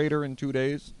generator in 2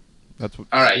 days? That's what.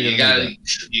 All right, you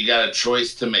got a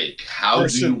choice to make. How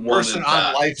do you want to die?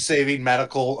 On life-saving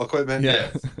medical equipment?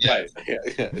 Yeah. Yeah.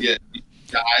 Yeah.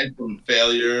 Died from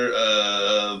failure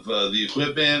of the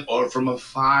equipment or from a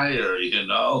fire,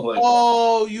 Like,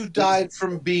 oh, you died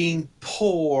from being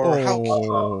poor.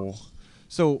 Oh.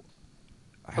 So,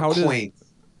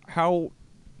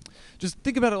 just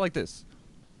think about it like this.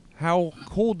 How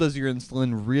cold does your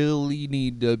insulin really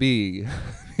need to be?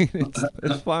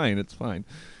 It's fine. It's fine.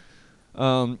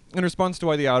 In response to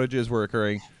why the outages were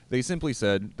occurring, they simply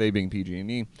said, they being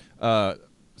PG&E,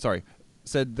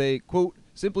 said they, quote,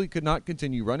 simply could not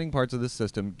continue running parts of this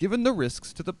system given the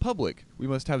risks to the public. We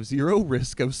must have zero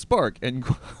risk of spark, end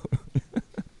quote.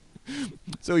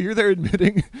 So you're there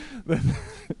admitting that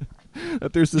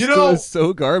their system is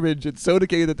so garbage, it's so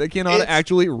decayed that they cannot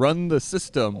actually run the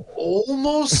system.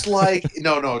 Almost like,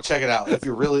 no, check it out. If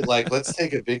you're really like, let's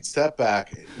take a big step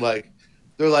back. Like,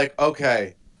 they're like,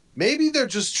 okay, maybe they're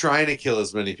just trying to kill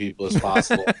as many people as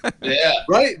possible. Yeah.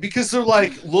 Right? Because they're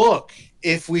like, look,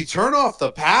 if we turn off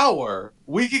the power,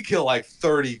 we could kill like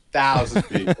 30,000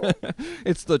 people.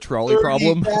 It's the trolley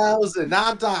problem. 30,000.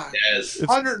 I'm dying. Yes.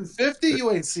 150?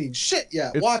 You ain't seen shit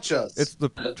yet. Watch us. It's the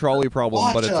trolley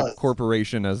problem, but it's a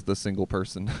corporation as the single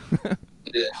person.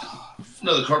 Yeah.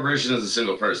 No, the corporation is a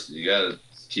single person. You got to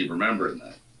keep remembering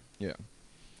that. Yeah.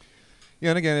 Yeah,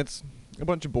 and again, it's a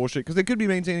bunch of bullshit because they could be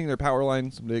maintaining their power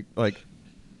lines.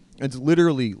 It's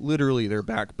literally their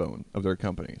backbone of their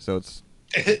company. So it's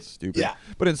stupid. Yeah.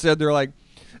 But instead, they're like,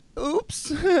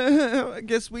 "Oops, I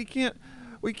guess we can't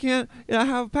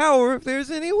have power if there's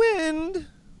any wind."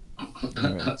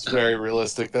 That's very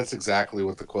realistic. That's exactly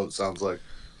what the quote sounds like.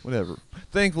 Whatever.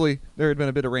 Thankfully, there had been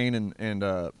a bit of rain, and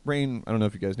rain, I don't know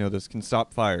if you guys know this, can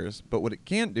stop fires. But what it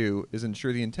can't do is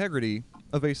ensure the integrity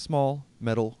of a small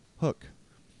metal hook,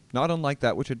 not unlike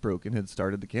that which had broken and had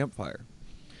started the campfire.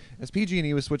 As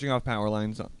PG&E was switching off power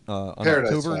lines on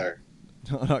October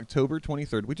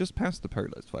 23rd, we just passed the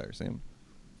Paradise Fire, Sam.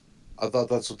 I thought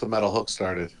that's what the metal hook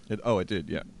started. It did,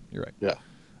 yeah. You're right. Yeah.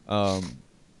 I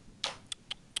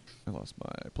lost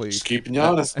my place. Just keeping you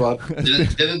honest, bud.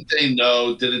 Didn't they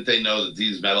know that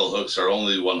these metal hooks are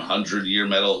only 100-year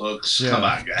metal hooks? Yeah. Come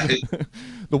on, guys.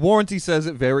 The warranty says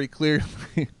it very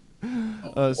clearly.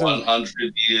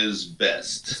 100 years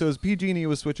best. So as PG&E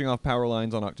was switching off power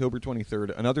lines on October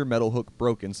 23rd, another metal hook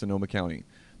broke in Sonoma County.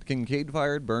 The Kincaid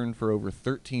fire had burned for over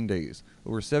 13 days,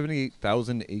 over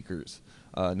 78,000 acres.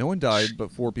 No one died,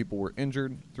 but 4 people were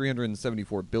injured.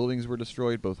 374 buildings were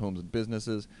destroyed, both homes and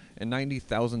businesses, and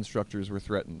 90,000 structures were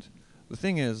threatened. The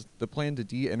thing is, the plan to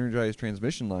de-energize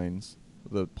transmission lines,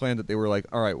 the plan that they were like,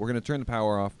 all right, we're going to turn the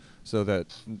power off so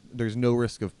that there's no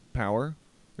risk of power.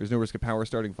 There's no risk of power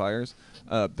starting fires.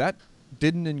 That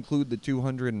didn't include the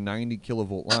 290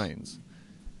 kilovolt lines.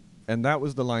 And that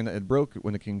was the line that had broke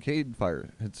when the Kincaid fire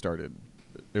had started.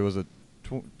 It was a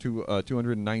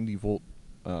 290 volt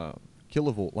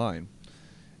kilovolt line.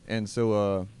 And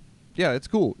so yeah, it's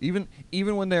cool. Even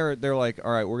when they're like,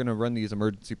 all right, we're gonna run these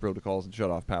emergency protocols and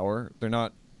shut off power, they're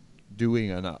not doing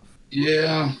enough.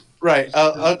 Yeah. Right.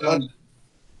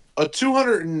 A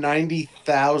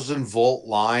 290,000 volt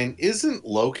line isn't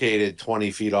located 20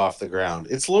 feet off the ground.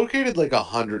 It's located like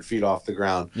 100 feet off the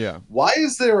ground. Yeah. Why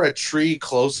is there a tree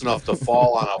close enough to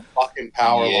fall on a fucking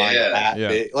power line that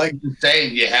big? Like,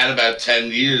 saying you had about 10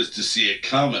 years to see it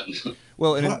coming.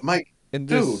 Well, in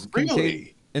this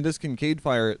Kincaid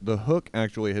fire, the hook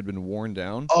actually had been worn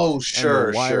down. Oh, sure,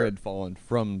 and the wire had fallen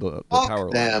from the power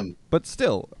line. But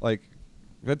still, like,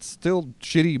 that's still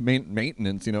shitty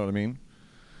maintenance. You know what I mean?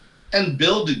 And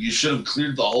building, you should have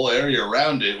cleared the whole area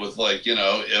around it with, like,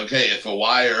 okay, if a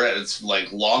wire at its like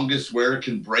longest where it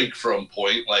can break from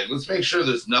point, like, let's make sure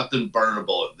there's nothing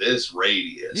burnable at this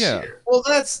radius here. Well,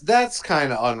 that's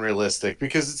kind of unrealistic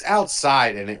because it's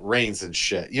outside and it rains and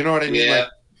shit. You know what I mean? Yeah. Like,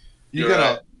 you're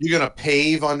gonna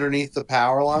pave underneath the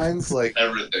power lines, like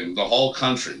everything, the whole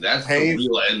country. That's the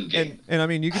real end game. And I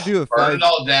mean, you could do burn it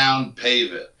all down,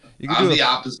 pave it. You could I'm do the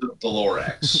opposite of the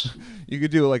Lorax. you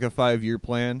could do like a 5-year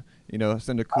plan. You know,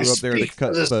 send a crew up there to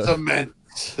cut the cement.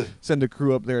 send a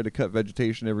crew up there to cut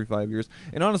vegetation every 5 years.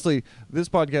 And honestly, this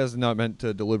podcast is not meant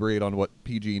to deliberate on what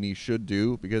PG&E should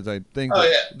do because I think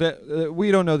that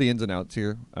we don't know the ins and outs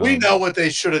here. We know what they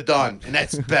should have done, and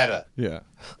that's better. Yeah.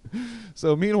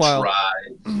 So meanwhile, Try.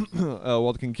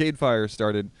 while the Kincaid fire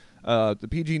started, the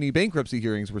PG&E bankruptcy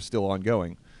hearings were still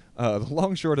ongoing. The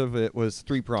long short of it was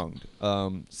three-pronged: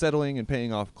 settling and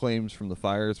paying off claims from the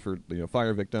fires for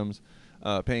fire victims,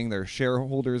 paying their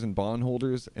shareholders and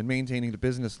bondholders, and maintaining the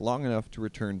business long enough to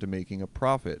return to making a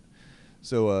profit.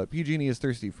 So PG&E is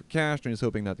thirsty for cash and is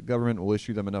hoping that the government will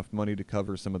issue them enough money to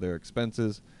cover some of their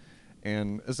expenses.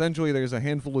 And essentially, there's a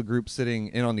handful of groups sitting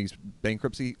in on these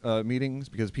bankruptcy meetings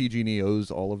because PG&E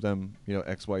owes all of them,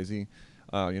 XYZ.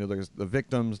 There's the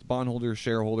victims, the bondholders,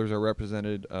 shareholders are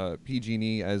represented.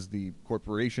 PG&E as the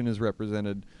corporation is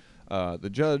represented. The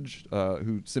judge,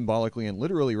 who symbolically and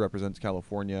literally represents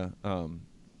California.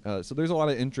 So there's a lot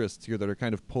of interests here that are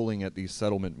kind of pulling at these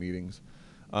settlement meetings.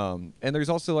 And there's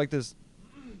also like this,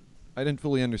 I didn't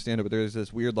fully understand it, but there's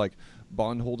this weird like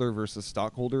bondholder versus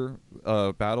stockholder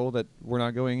battle that we're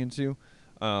not going into.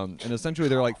 And essentially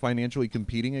they're like financially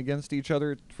competing against each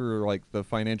other for like the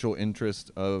financial interest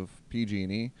of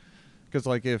PG&E. Because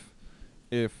like if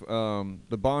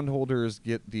the bondholders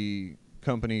get the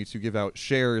company to give out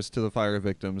shares to the fire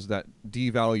victims, that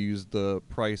devalues the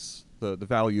price, the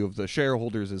value of the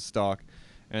shareholders' stock,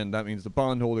 and that means the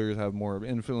bondholders have more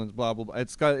influence. Blah blah blah.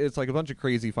 It's like a bunch of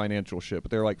crazy financial shit,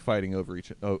 but they're like fighting over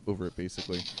it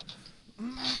basically.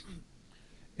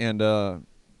 And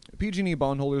PG&E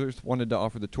bondholders wanted to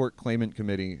offer the Tort Claimant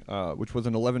Committee, which was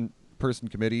an 11-person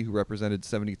committee who represented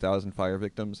 70,000 fire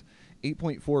victims,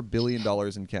 $8.4 billion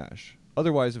in cash.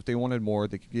 Otherwise, if they wanted more,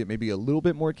 they could get maybe a little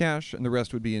bit more cash, and the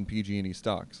rest would be in PG&E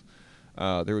stocks.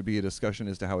 There would be a discussion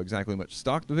as to how exactly much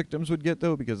stock the victims would get,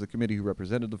 though, because the committee who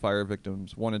represented the fire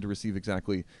victims wanted to receive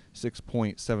exactly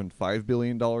 $6.75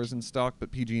 billion in stock,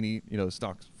 but PG&E,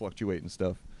 stocks fluctuate and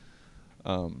stuff.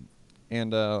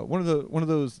 And one of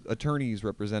those attorneys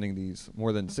representing these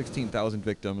more than 16,000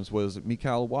 victims was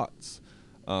Mikhail Watts,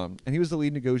 and he was the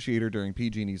lead negotiator during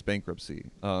PG&E's bankruptcy.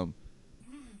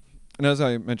 And as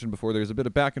I mentioned before, there's a bit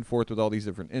of back and forth with all these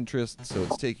different interests, so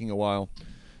it's taking a while.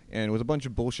 And with a bunch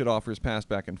of bullshit offers passed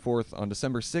back and forth, on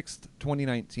December 6th,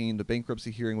 2019, the bankruptcy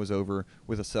hearing was over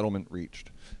with a settlement reached.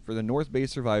 For the North Bay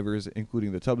survivors,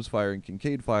 including the Tubbs Fire and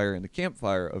Kincaid Fire and the Camp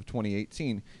Fire of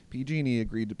 2018, PG&E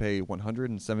agreed to pay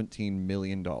 $117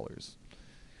 million.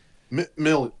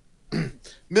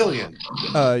 Million.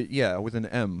 Yeah, with an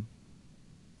M.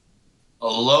 A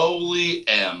lowly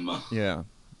M. Yeah.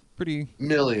 Pretty...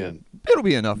 Million. It'll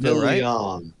be enough, though, right?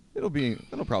 Million.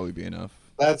 It'll probably be enough.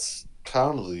 That's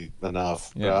totally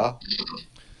enough, yeah.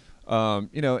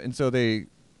 And so this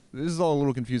is all a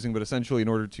little confusing, but essentially in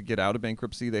order to get out of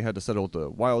bankruptcy, they had to settle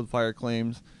the wildfire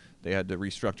claims, they had to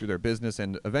restructure their business,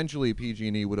 and eventually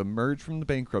PG&E would emerge from the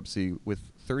bankruptcy with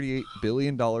 $38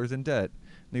 billion in debt.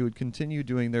 They would continue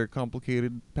doing their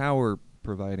complicated power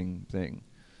providing thing.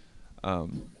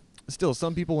 Still,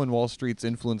 some people in Wall Street's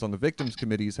influence on the victims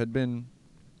committees had been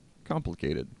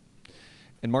complicated.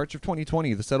 In March of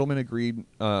 2020, the settlement agreement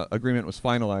was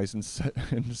finalized and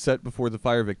set before the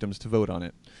fire victims to vote on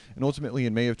it. And ultimately,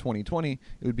 in May of 2020,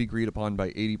 it would be agreed upon by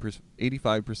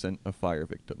 85% of fire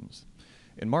victims.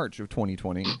 In March of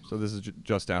 2020, so this is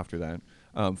just after that,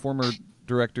 former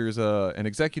directors and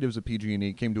executives of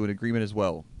PG&E came to an agreement as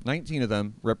well. 19 of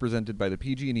them, represented by the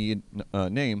PG&E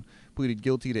name, pleaded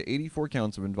guilty to 84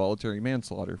 counts of involuntary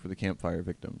manslaughter for the Camp Fire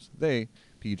victims. They,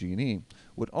 PG&E,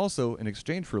 would also, in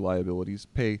exchange for liabilities,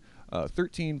 pay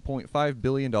 $13.5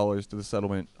 billion to the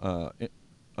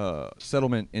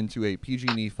settlement into a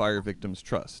PG&E Fire Victims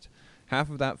Trust. Half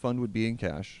of that fund would be in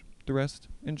cash, the rest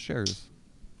in shares.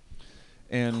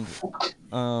 And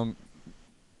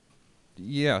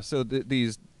so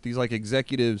these like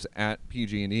executives at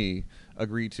PG&E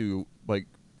agree to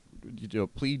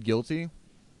plead guilty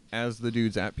as the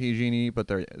dudes at PG&E, but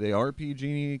they are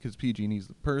PG&E because PG&E's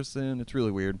the person. It's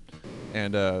really weird,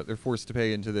 and they're forced to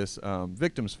pay into this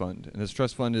victims fund, and this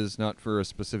trust fund is not for a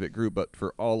specific group, but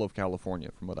for all of California,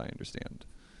 from what I understand.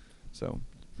 So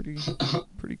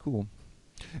pretty cool.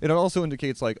 It also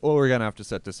indicates we're gonna have to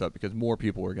set this up because more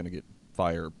people are gonna get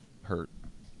hurt.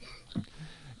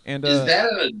 And is that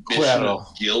an admission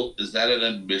of guilt? Is that an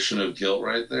admission of guilt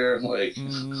right there?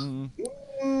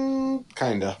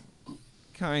 Kinda.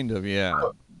 Kind of,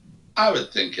 yeah. I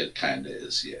would think it kind of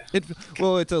is, yeah.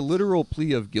 It's a literal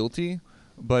plea of guilty,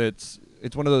 but it's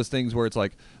it's one of those things where it's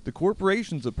like the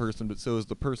corporation's a person, but so is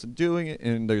the person doing it,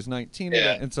 and there's 19 of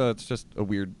it, and so it's just a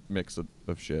weird mix of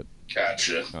shit.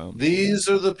 Gotcha. These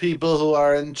are the people who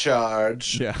are in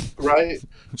charge. Yeah. Right?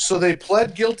 So they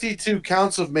pled guilty to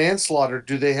counts of manslaughter.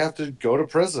 Do they have to go to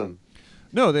prison?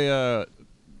 No,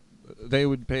 they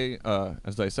would pay,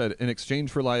 as I said, in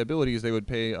exchange for liabilities, they would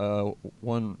pay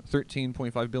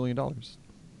 $13.5 billion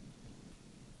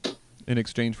in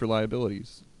exchange for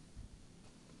liabilities.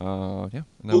 Yeah.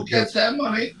 And Who gets that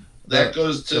money? That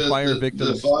goes to the fire the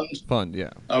victims fund?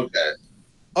 Yeah. Okay.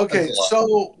 Okay,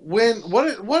 so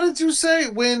what did you say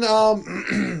when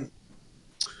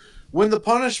when the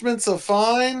punishment's a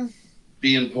fine?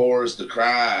 Being poor is the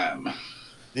crime.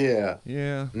 Yeah.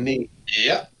 Yeah. Neat.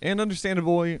 Yeah. And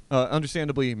understandably,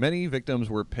 many victims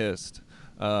were pissed.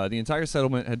 The entire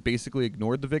settlement had basically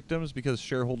ignored the victims because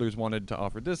shareholders wanted to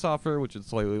offer this offer, which is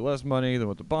slightly less money than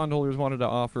what the bondholders wanted to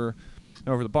offer.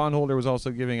 However, the bondholder was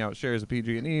also giving out shares of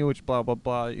PG&E, which blah, blah,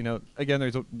 blah. You know, again,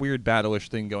 there's a weird battle-ish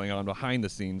thing going on behind the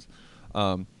scenes.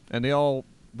 And they all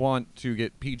want to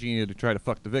get PG&E to try to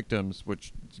fuck the victims,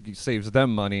 which saves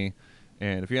them money.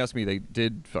 And if you ask me, they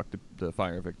did fuck the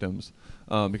fire victims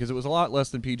because it was a lot less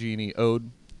than PG&E owed.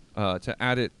 To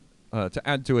add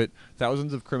to it,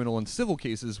 thousands of criminal and civil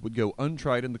cases would go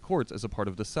untried in the courts as a part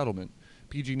of the settlement.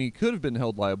 PG&E could have been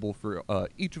held liable for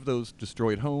each of those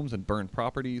destroyed homes and burned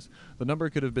properties. The number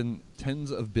could have been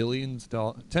tens of billions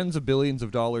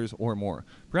of dollars or more,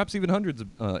 perhaps even hundreds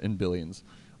in billions,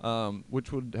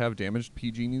 which would have damaged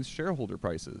PG&E's shareholder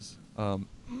prices.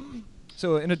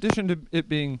 So in addition to it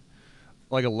being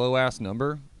like a low-ass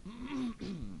number,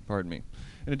 pardon me,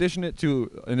 in addition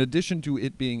to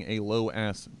it being a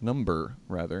low-ass number,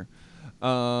 rather,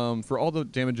 for all the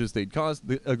damages they'd caused,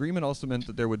 the agreement also meant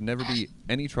that there would never be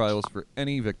any trials for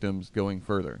any victims going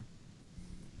further.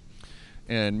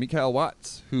 And Mikhail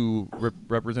Watts, who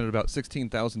represented about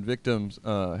 16,000 victims,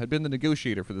 had been the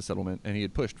negotiator for the settlement, and he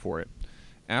had pushed for it.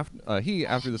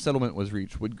 After the settlement was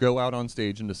reached, would go out on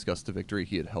stage and discuss the victory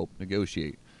he had helped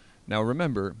negotiate. Now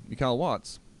remember, Mikhail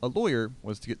Watts, a lawyer,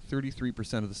 was to get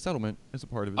 33% of the settlement as a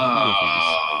part of his legal fees.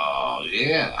 Oh,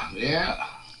 yeah.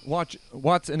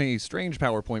 Watts, in a strange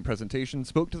PowerPoint presentation,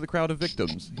 spoke to the crowd of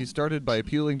victims. He started by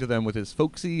appealing to them with his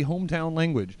folksy hometown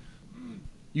language,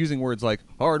 using words like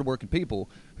hard-working people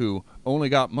who only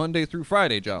got Monday through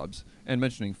Friday jobs, and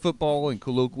mentioning football and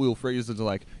colloquial phrases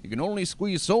like, you can only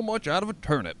squeeze so much out of a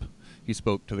turnip. He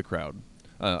spoke to the crowd.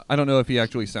 I don't know if he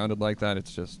actually sounded like that.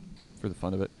 It's just for the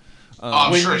fun of it.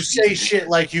 When you say shit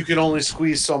like you can only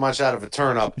squeeze so much out of a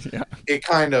turnip, it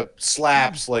kind of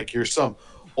slaps like you're some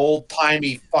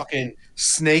old-timey fucking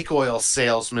snake oil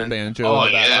salesman. Banjo in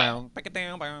the background.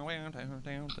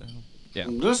 Yeah.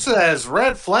 This has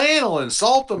red flannel and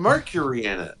salt of mercury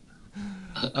in it.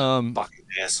 Fucking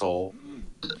asshole.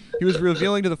 He was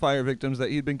revealing to the fire victims that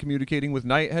he'd been communicating with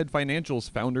Nighthead Financial's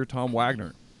founder, Tom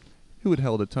Wagner, who had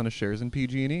held a ton of shares in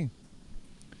PG&E.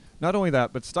 Not only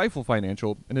that, but Stifel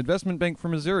Financial, an investment bank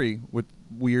from Missouri with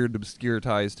weird, obscure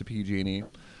ties to PG&E,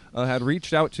 had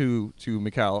reached out to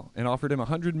Mikhail and offered him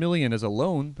 $100 million as a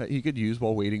loan that he could use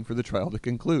while waiting for the trial to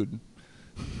conclude.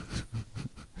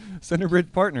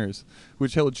 Centerbridge Partners,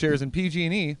 which held shares in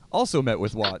PG&E, also met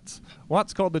with Watts.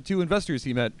 Watts called the two investors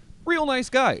he met real nice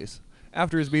guys.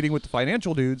 After his meeting with the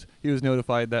financial dudes, he was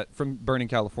notified that from Burning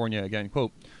California, again,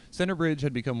 quote, Centerbridge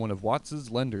had become one of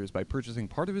Watts' lenders by purchasing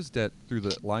part of his debt through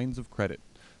the lines of credit.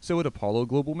 So had Apollo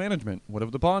Global Management, one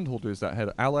of the bondholders that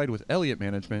had allied with Elliott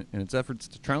Management in its efforts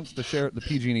to trounce the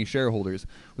PG&E shareholders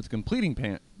with a completing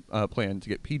plan to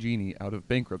get PG&E out of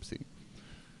bankruptcy.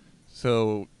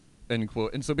 So, end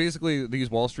quote. And so basically these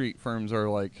Wall Street firms are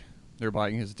like, they're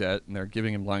buying his debt and they're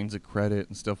giving him lines of credit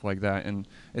and stuff like that. And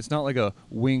it's not like a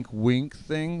wink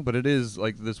thing, but it is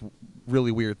like this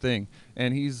really weird thing.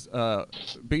 And he's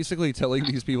basically telling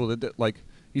these people that, like,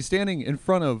 he's standing in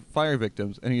front of fire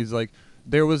victims and he's like,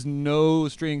 there was no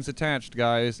strings attached,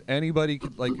 guys. Anybody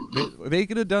could, like, they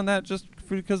could have done that just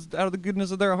because out of the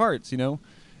goodness of their hearts, you know?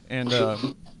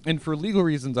 And for legal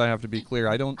reasons, I have to be clear.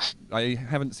 I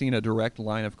haven't seen a direct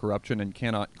line of corruption and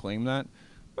cannot claim that.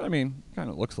 But I mean, kind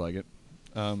of looks like it.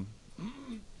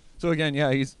 So again,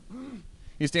 yeah, he's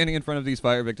standing in front of these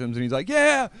fire victims and he's like,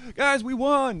 "Yeah, guys, we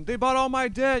won. They bought all my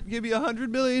debt, give me $100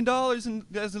 million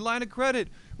as a line of credit,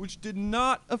 which did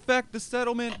not affect the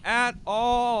settlement at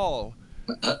all."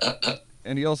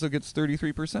 And he also gets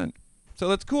 33%. So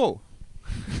that's cool.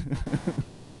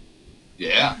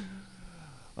 Yeah.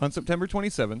 On September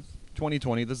 27th,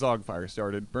 2020, the Zog Fire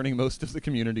started, burning most of the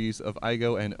communities of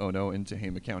Igo and Ono in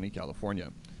Tehama County,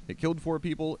 California. It killed 4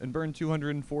 people and burned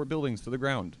 204 buildings to the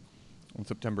ground.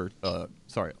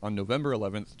 on November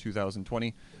 11th,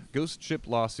 2020, ghost ship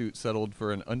lawsuit settled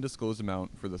for an undisclosed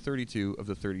amount for the 32 of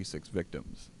the 36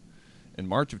 victims. In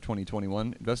March of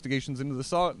 2021, investigations into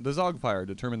the Zog fire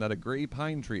determined that a gray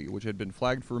pine tree, which had been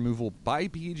flagged for removal by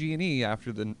PG&E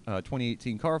after the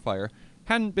 2018 car fire,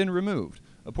 hadn't been removed.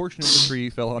 A portion of the tree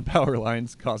fell on power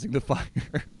lines, causing the fire.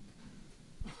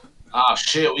 Oh,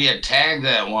 shit, we had tagged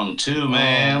that one too,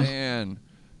 man. Oh, man.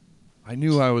 I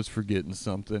knew I was forgetting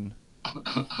something.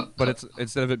 But it's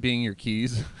instead of it being your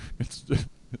keys, it's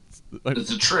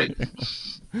a trick.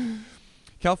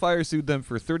 Cal Fire sued them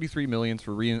for $33 million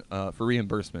for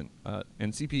reimbursement,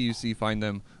 and CPUC fined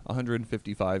them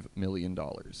 $155 million.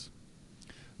 The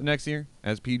next year,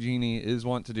 as PG&E is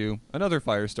wont to do, another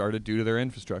fire started due to their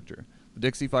infrastructure. The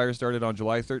Dixie Fire started on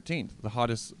July 13th. The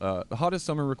hottest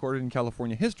summer recorded in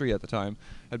California history at the time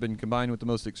had been combined with the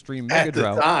most extreme mega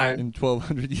drought in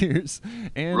 1,200 years.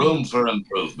 And room for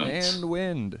improvement. And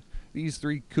wind. These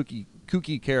three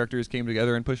kooky characters came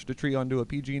together and pushed a tree onto a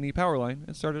PG&E power line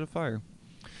and started a fire.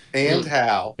 And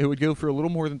how? It would go for a little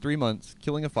more than 3 months,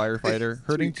 killing a firefighter,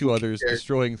 hurting 2 others,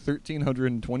 destroying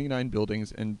 1,329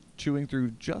 buildings, and chewing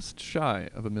through just shy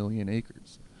of 1 million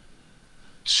acres.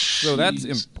 So that's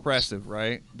impressive,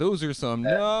 right? Those are some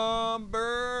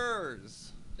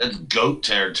numbers. That's goat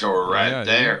territory right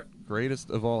there. Dude, greatest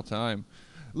of all time.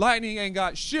 Lightning ain't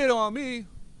got shit on me.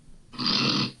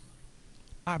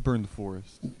 I burned the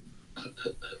forest.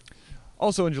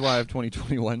 Also in July of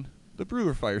 2021, the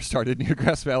Brewer Fire started near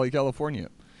Grass Valley, California.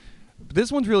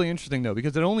 This one's really interesting, though,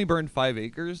 because it only burned 5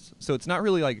 acres, so it's not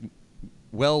really, like,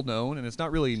 well-known, and it's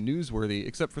not really newsworthy,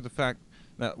 except for the fact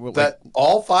that... Well, that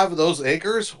all 5 of those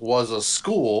acres was a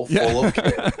school full of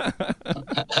kids.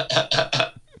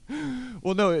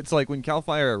 Well, no, it's like when Cal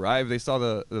Fire arrived, they saw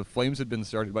the flames had been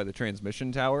started by the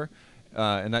transmission tower,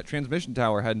 and that transmission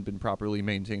tower hadn't been properly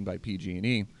maintained by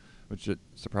PG&E, which,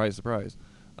 surprise, surprise.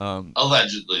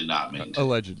 Allegedly not maintained.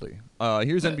 Allegedly.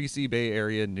 Here's NBC Bay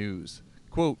Area News.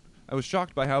 Quote, I was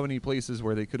shocked by how many places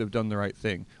where they could have done the right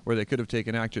thing, where they could have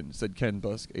taken action, said Ken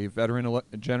Busk, a veteran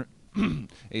electrical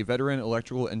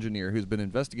engineer who's been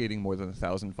investigating more than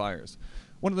 1,000 fires.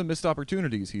 One of the missed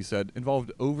opportunities, he said,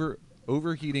 involved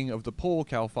overheating of the pole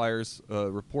Cal Fire's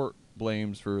report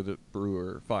blames for the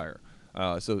Brewer Fire.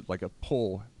 So like a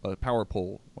power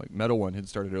pole, like metal one, had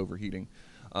started overheating.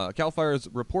 Cal Fire's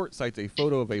report cites a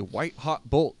photo of a white-hot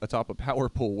bolt atop a power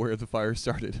pole where the fire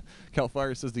started. Cal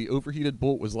Fire says the overheated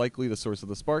bolt was likely the source of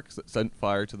the sparks that sent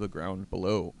fire to the ground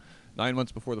below. 9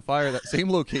 months before the fire, that same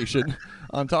location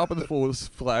on top of the pole was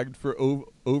flagged for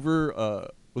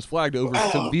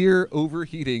severe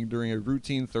overheating during a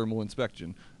routine thermal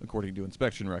inspection, according to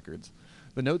inspection records.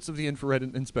 The notes of the infrared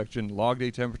inspection logged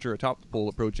a temperature atop the pole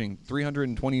approaching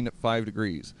 325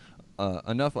 degrees.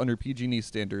 Enough under PG&E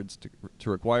standards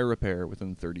to require repair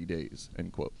within 30 days,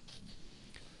 end quote.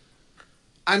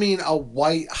 I mean, a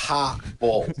white-hot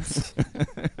bolt.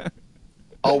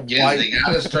 They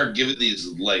gotta start giving these,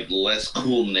 like, less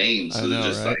cool names. So they're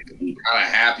just, right? Like, I'm kind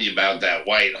of happy about that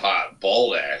white-hot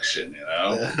bolt action, you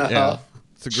know? Yeah.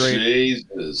 It's a great... Jesus.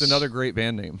 It's another great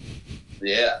band name.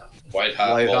 Yeah.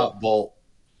 White-hot bolt.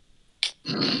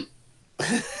 Oh,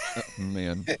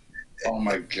 man. Oh,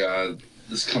 my God.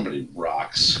 This company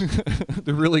rocks.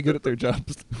 They're really good at their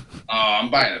jobs. Oh,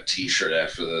 I'm buying a T-shirt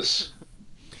after this.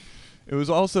 It was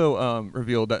also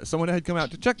revealed that someone had come out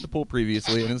to check the pool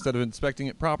previously, and instead of inspecting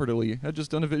it properly, had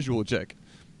just done a visual check.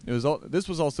 This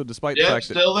was also despite the fact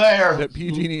that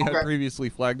PG&E had previously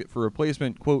flagged it for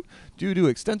replacement, quote, due to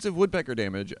extensive woodpecker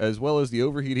damage, as well as the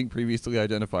overheating previously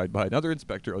identified by another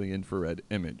inspector on the infrared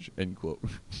image, end quote.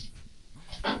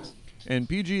 And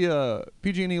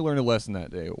PG&E learned a lesson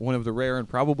that day, one of the rare and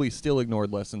probably still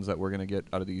ignored lessons that we're going to get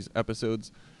out of these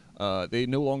episodes. They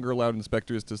no longer allowed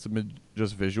inspectors to submit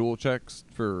just visual checks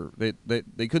for they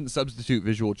couldn't substitute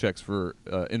visual checks for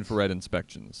infrared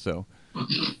inspections. So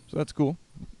that's cool.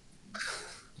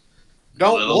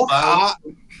 Don't look hot.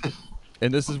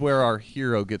 And this is where our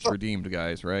hero gets redeemed,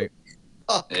 guys. Right?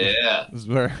 Yeah. This is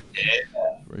where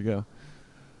we go.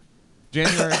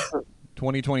 January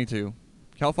 2022.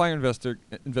 Cal Fire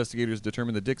investigators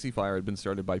determined the Dixie Fire had been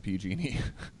started by PG&E.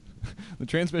 The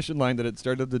transmission line that had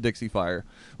started the Dixie Fire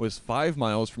was 5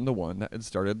 miles from the one that had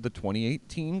started the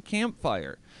 2018 Camp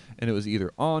Fire, and it was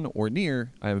either on or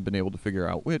near, I haven't been able to figure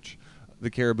out which, the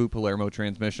Caribou-Palermo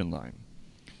transmission line.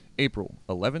 April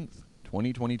 11th,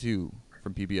 2022,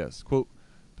 from PBS, quote,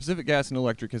 Pacific Gas and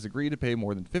Electric has agreed to pay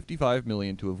more than $55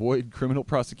 million to avoid criminal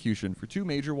prosecution for 2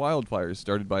 major wildfires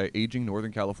started by aging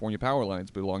Northern California power lines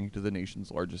belonging to the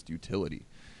nation's largest utility.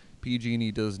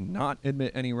 PG&E does not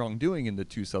admit any wrongdoing in the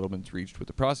 2 settlements reached with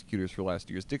the prosecutors for last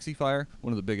year's Dixie Fire,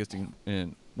 one of the biggest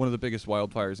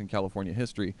wildfires in California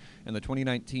history, and the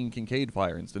 2019 Kincaid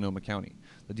Fire in Sonoma County.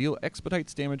 The deal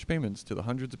expedites damage payments to the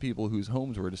hundreds of people whose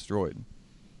homes were destroyed.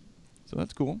 So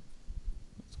that's cool.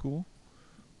 That's cool.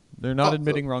 They're not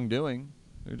admitting wrongdoing.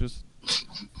 They're just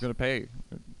going to pay.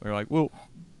 They're like, well,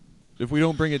 if we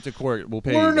don't bring it to court, we'll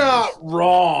pay. We're not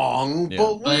wrong, Yeah.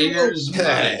 but we'll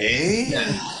pay.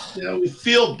 Yeah, we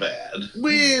feel bad.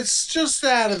 It's just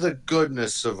out of the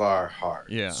goodness of our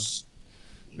hearts. Yeah.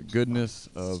 The goodness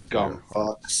of Scum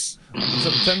fucks. On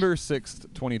September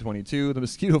 6th, 2022, the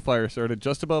mosquito fire started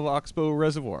just above Oxbow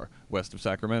Reservoir, west of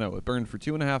Sacramento. It burned for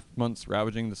 2.5 months,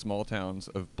 ravaging the small towns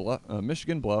of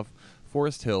Michigan Bluff,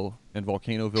 Forest Hill, and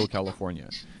Volcanoville, California.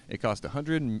 It cost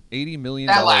 $180 million.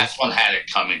 That last one had it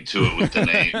coming to it with the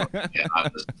name.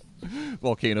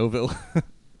 Volcanoville.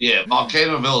 Yeah,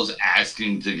 Volcanoville is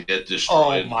asking to get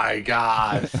destroyed. Oh my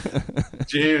god.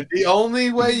 Dude, the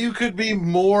only way you could be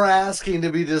more asking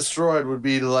to be destroyed would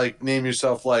be to like name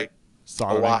yourself like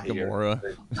Sodom and Gomorrah.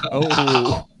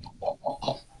 Oh.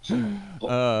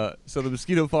 So the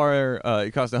mosquito fire,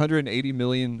 it cost $180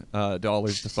 million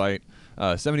to fight.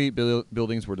 78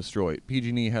 buildings were destroyed.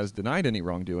 PG&E has denied any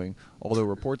wrongdoing, although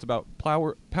reports about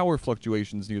power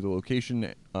fluctuations near the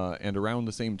location and around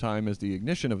the same time as the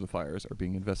ignition of the fires are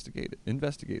being investigated.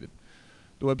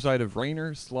 The website of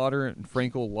Rayner, Slaughter, and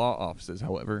Frankel law offices,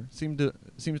 however, seems to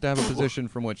have a position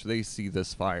from which they see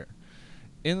this fire.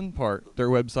 In part, their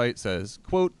website says,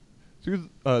 quote,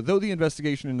 though the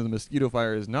investigation into the mosquito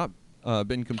fire has not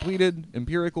been completed,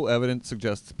 empirical evidence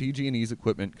suggests PG&E's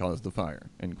equipment caused the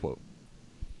fire, end quote.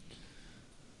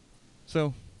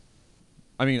 So,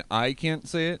 I mean, I can't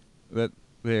say it, that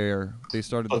they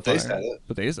started the fire. But they said it.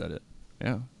 But they said it.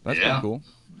 Yeah, that's pretty cool.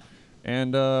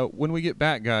 And when we get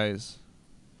back, guys,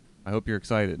 I hope you're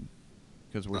excited,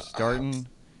 because we're starting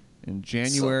in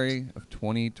January of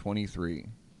 2023.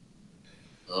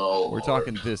 Oh, we're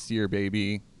talking this year,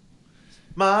 baby.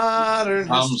 Modern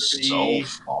history. So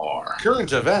far.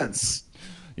 Current events.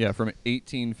 Yeah, from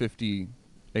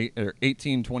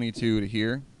 1822 to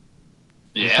here.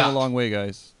 Yeah. It's come a long way,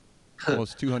 guys.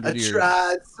 Almost 200 years. I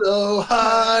tried so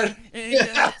hard.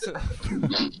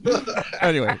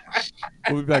 Anyway,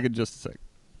 we'll be back in just a sec.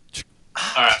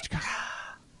 All right.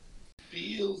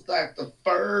 Feels like the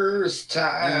first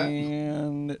time.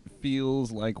 And it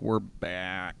feels like we're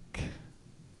back.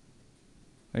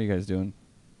 How you guys doing?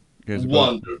 You guys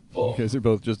Wonderful. You guys are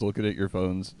both just looking at your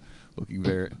phones, looking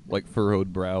very like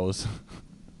furrowed brows.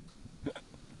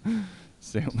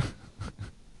 Sam.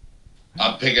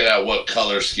 I'm picking out what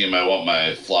color scheme I want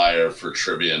my flyer for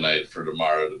trivia night for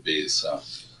tomorrow to be. So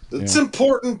it's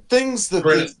important things that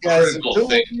these guys are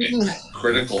doing.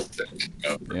 Critical thinking.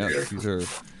 Yeah, these are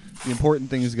the important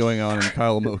things going on in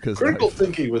Kyle Mocha's Critical life.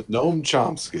 thinking with Noam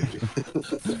Chomsky.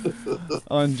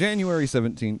 On January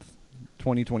 17th,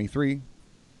 2023,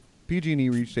 PG&E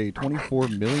reached a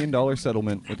 $24 million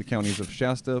settlement with the counties of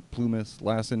Shasta, Plumas,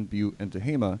 Lassen, Butte, and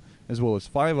Tehama, as well as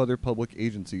 5 other public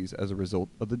agencies as a result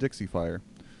of the Dixie Fire.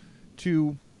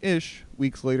 2-ish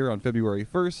weeks later, on February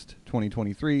 1st,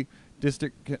 2023,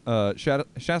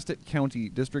 Shasta County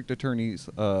District Attorney's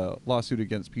lawsuit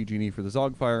against PG&E for the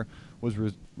Zog Fire was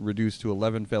reduced to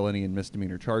 11 felony and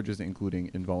misdemeanor charges, including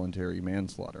involuntary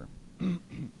manslaughter. On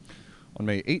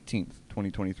May 18th,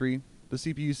 2023, the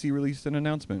CPUC released an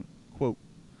announcement. Quote,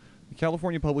 the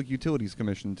California Public Utilities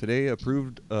Commission today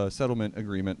approved a settlement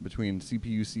agreement between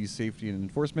CPUC's Safety and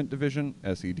Enforcement Division,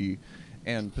 SED,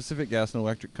 and Pacific Gas and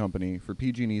Electric Company for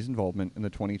PG&E's involvement in the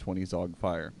 2020 Zog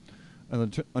Fire.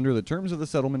 Under the terms of the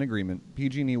settlement agreement,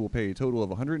 PG&E will pay a total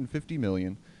of $150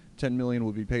 million. $10 million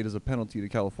will be paid as a penalty to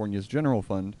California's general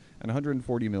fund, and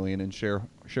 $140 million in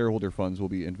shareholder funds will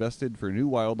be invested for new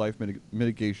wildlife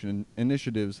mitigation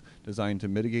initiatives designed to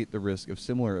mitigate the risk of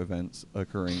similar events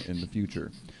occurring in the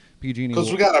future. PG&E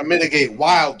because we got to mitigate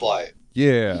wildlife.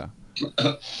 Yeah.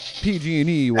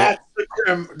 PG&E will...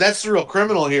 That's the real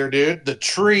criminal here, dude. The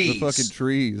trees. The fucking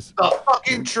trees. The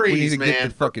fucking trees, we need to man. get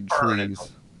the fucking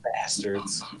trees.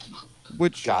 Bastards.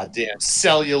 Which... Goddamn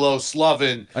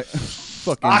cellulose-loving...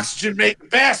 Fucking oxygen-making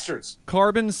bastards.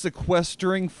 Carbon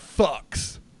sequestering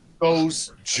fucks.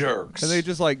 Those jerks. And they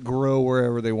just like grow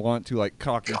wherever they want to, like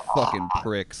cocky fucking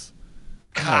pricks.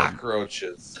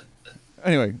 Cockroaches.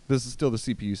 Anyway, this is still the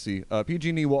CPUC.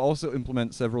 PG&E will also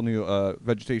implement several new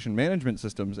vegetation management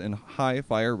systems in high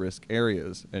fire risk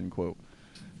areas, end quote.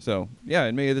 So, yeah,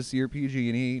 in May of this year,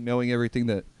 PG&E, knowing everything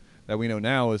that we know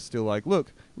now, is still like,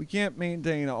 look, we can't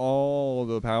maintain all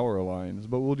the power lines,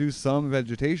 but we'll do some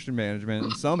vegetation management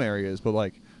in some areas, but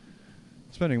like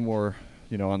spending more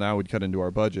and that would cut into our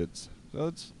budgets. So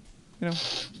it's,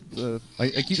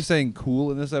 I keep saying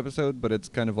cool in this episode, but it's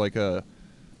kind of like a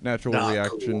natural Not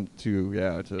reaction to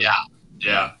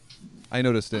Yeah. I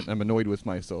noticed it. I'm annoyed with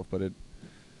myself, but it's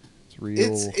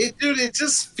real. Dude, it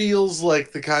just feels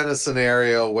like the kind of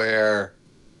scenario where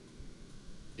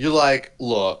you're like,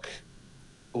 look,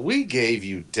 we gave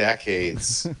you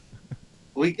decades.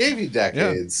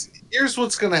 Here's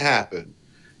what's going to happen.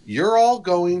 You're all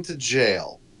going to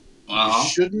jail. You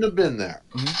shouldn't have been there.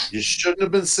 Mm-hmm. You shouldn't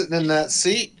have been sitting in that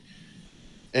seat.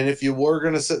 And if you were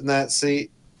going to sit in that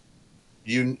seat,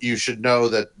 you should know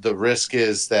that the risk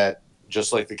is that,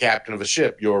 just like the captain of a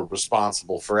ship, you're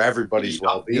responsible for everybody's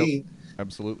well-being. Yep.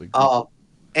 Absolutely.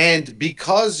 And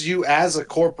because you, as a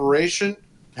corporation,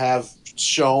 have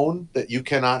shown that you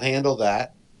cannot handle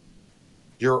that,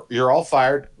 you're all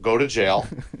fired. Go to jail.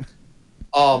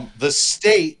 The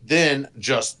state then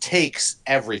just takes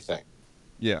everything.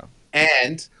 Yeah.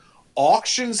 And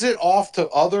auctions it off to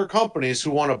other companies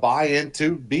who want to buy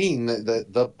into being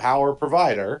the power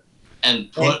provider.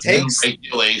 And put in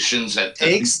regulations at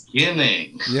the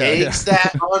beginning. Takes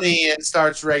that money and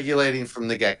starts regulating from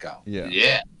the get-go. Yeah.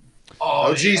 Yeah.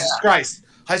 Oh, Jesus Christ.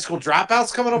 High school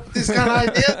dropouts coming up with this kind of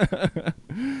idea?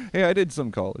 Hey, I did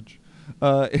some college.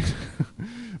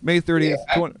 May 30th.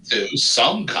 To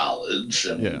some college.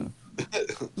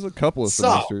 There's a couple of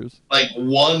semesters. Like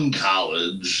one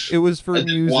college. It was for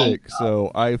music,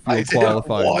 so I feel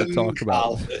qualified to talk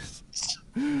about this.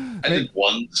 I did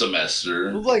one semester.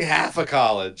 It was like half a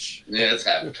college. Yeah, it's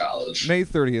half a college. May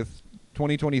 30th,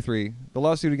 2023. The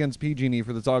lawsuit against PG&E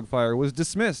for the Zog fire was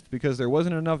dismissed because there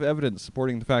wasn't enough evidence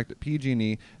supporting the fact that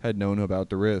PG&E had known about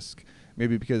the risk.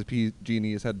 Maybe because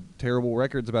PG&E has had terrible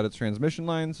records about its transmission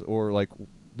lines, or like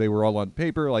they were all on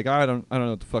paper. Like I don't know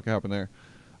what the fuck happened there.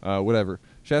 Whatever.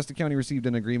 Shasta County received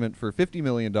an agreement for $50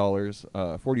 million.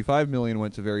 $45 million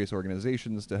went to various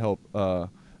organizations to help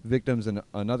victims, and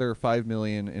another $5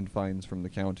 million in fines from the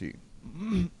county.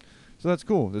 So that's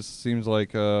cool. This seems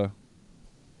like they're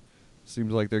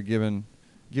giving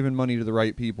money to the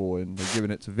right people, and they're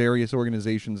giving it to various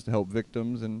organizations to help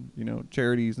victims and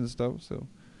charities and stuff. So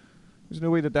there's no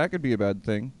way that could be a bad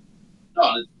thing.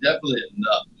 No, it's definitely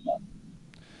enough money.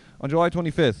 On July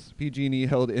 25th, PG&E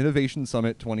held Innovation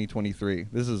Summit 2023.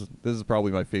 This is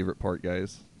probably my favorite part,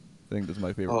 guys. I think this is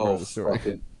my favorite part of the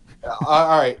story.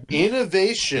 All right,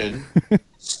 Innovation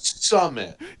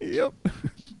Summit. Yep.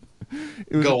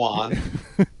 Go on.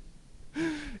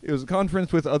 It was a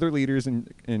conference with other leaders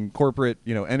in corporate,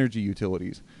 energy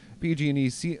utilities.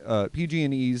 PG&E's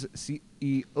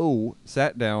CEO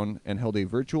sat down and held a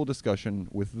virtual discussion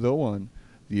with the one,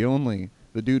 the only,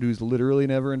 the dude who's literally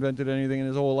never invented anything in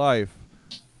his whole life,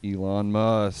 Elon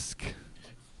Musk.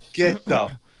 Get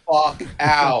the fuck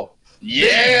out.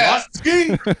 Yeah.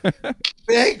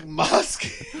 Big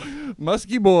Muskie.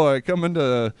 Muskie boy coming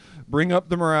to bring up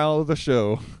the morale of the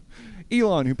show.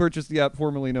 Elon, who purchased the app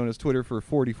formerly known as Twitter for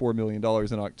 $44 million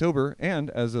in October, and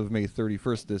as of May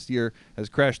 31st this year, has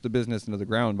crashed the business into the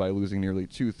ground by losing nearly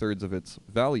 2/3 of its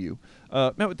value,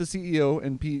 met with the CEO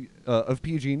of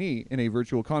PG&E in a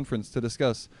virtual conference to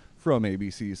discuss, from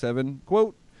ABC7,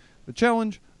 quote, the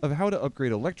challenge of how to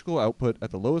upgrade electrical output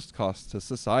at the lowest cost to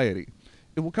society.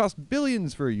 It will cost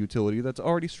billions for a utility that's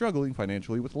already struggling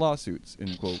financially with lawsuits,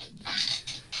 end quote.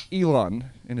 Elon,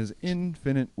 in his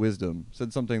infinite wisdom,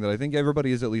 said something that I think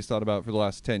everybody has at least thought about for the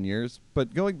last 10 years.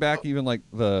 But going back even like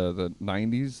the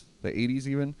 90s, the 80s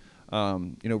even,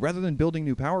 rather than building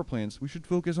new power plants, we should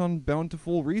focus on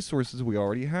bountiful resources we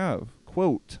already have.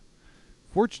 Quote,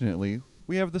 fortunately,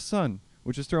 we have the sun,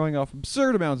 which is throwing off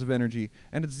absurd amounts of energy,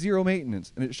 and it's zero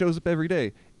maintenance, and it shows up every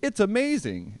day. It's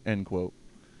amazing, end quote.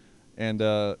 And,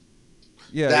 That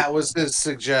was his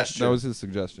suggestion. That was his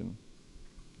suggestion.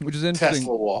 Which is interesting.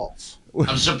 Tesla walls.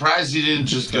 I'm surprised he didn't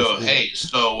just go, hey,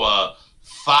 so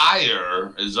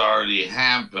fire is already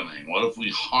happening. What if we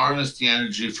harness the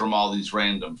energy from all these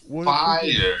random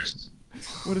fires?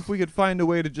 What if we could find a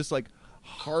way to just like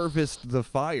harvest the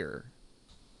fire?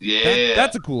 Yeah.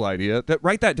 That's a cool idea.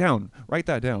 Write that down.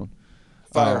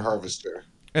 Fire harvester.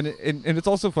 And it's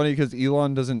also funny because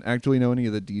Elon doesn't actually know any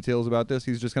of the details about this.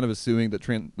 He's just kind of assuming that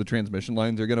the transmission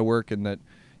lines are going to work, and that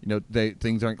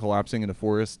things aren't collapsing into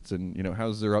forests, and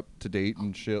houses are up to date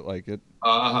and shit like it.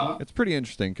 It's pretty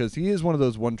interesting because he is one of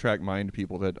those one-track mind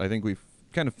people that I think we've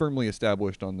kind of firmly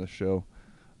established on this show.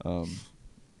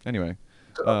 Anyway,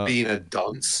 being a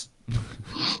dunce.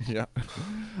 Yeah.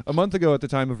 A month ago, at the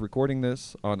time of recording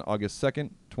this, on August 2nd,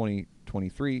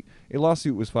 2023, a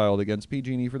lawsuit was filed against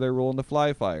PG&E for their role in the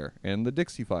Fly Fire and the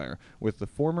Dixie Fire, with the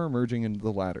former merging into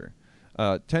the latter.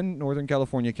 10 Northern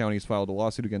California counties filed a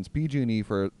lawsuit against PG&E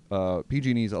for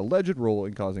PG&E's alleged role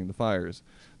in causing the fires.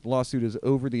 The lawsuit is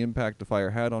over the impact the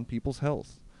fire had on people's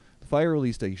health. The fire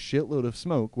released a shitload of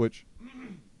smoke, which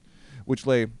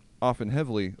lay often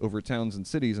heavily over towns and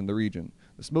cities in the region.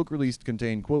 The smoke released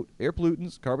contained, quote, air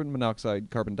pollutants, carbon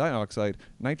monoxide, carbon dioxide,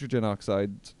 nitrogen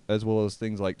oxides, as well as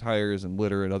things like tires and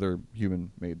litter and other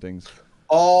human-made things.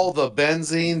 All the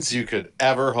benzenes you could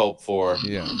ever hope for.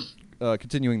 Yeah.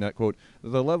 Continuing that quote,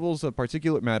 the levels of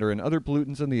particulate matter and other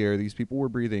pollutants in the air these people were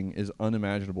breathing is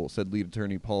unimaginable, said lead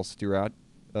attorney Paul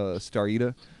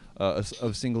Starita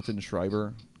of Singleton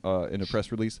Schreiber in a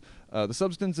press release. The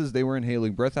substances they were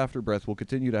inhaling breath after breath will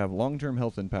continue to have long-term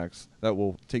health impacts that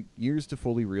will take years to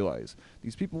fully realize.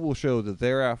 These people will show that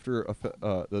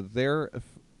the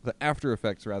after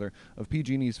effects of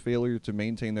PG&E's failure to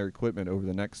maintain their equipment over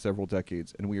the next several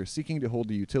decades, and we are seeking to hold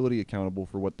the utility accountable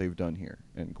for what they've done here,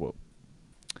 end quote.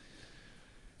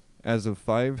 As of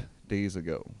 5 days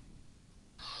ago,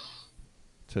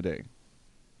 today,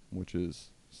 which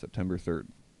is September 3rd,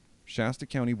 Shasta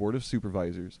County Board of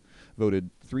Supervisors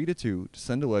voted 3-2 to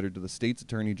send a letter to the state's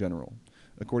Attorney General.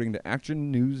 According to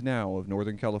Action News Now of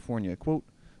Northern California, quote,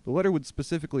 the letter would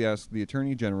specifically ask the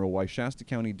Attorney General why Shasta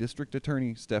County District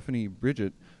Attorney Stephanie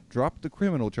Bridget dropped the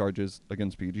criminal charges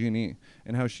against PG&E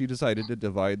and how she decided to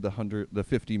divide the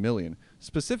 $50 million,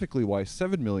 specifically why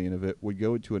 $7 million of it would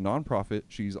go to a nonprofit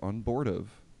she's on board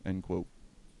of, end quote.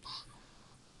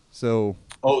 So,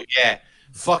 oh yeah,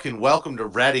 fucking welcome to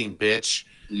Reading, bitch.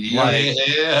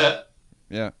 Yeah.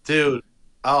 Dude.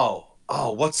 Oh,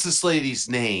 what's this lady's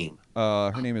name?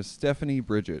 Her name is Stephanie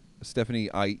Bridget,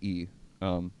 Stephanie IE.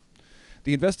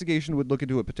 The investigation would look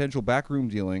into a potential backroom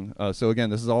dealing. So again,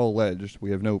 this is all alleged.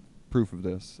 We have no proof of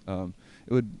this. It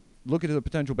would look into the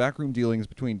potential backroom dealings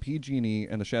between PG&E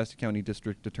and the Shasta County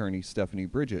District Attorney Stephanie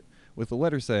Bridget, with a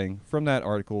letter saying, from that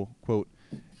article, quote,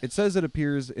 it says it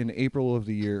appears in April of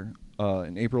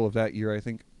that year, I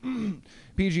think,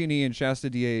 PG&E and Shasta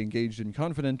DA engaged in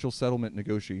confidential settlement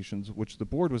negotiations, which the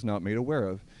board was not made aware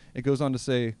of. It goes on to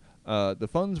say, the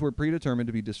funds were predetermined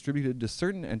to be distributed to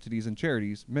certain entities and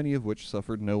charities, many of which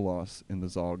suffered no loss in the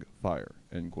Zog fire,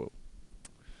 end quote.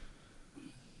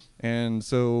 And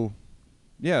so,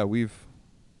 yeah, we've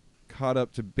caught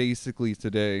up to basically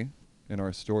today in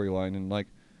our storyline, and like,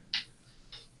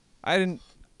 I didn't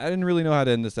really know how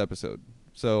to end this episode.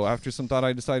 So after some thought,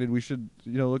 I decided we should,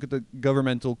 look at the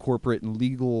governmental, corporate, and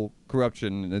legal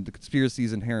corruption and the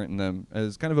conspiracies inherent in them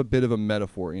as kind of a bit of a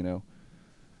metaphor, The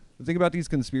thing about these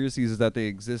conspiracies is that they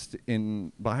exist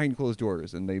behind closed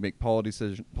doors, and they make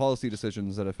policy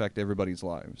decisions that affect everybody's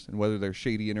lives. And whether they're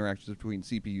shady interactions between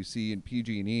CPUC and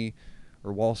PG&E,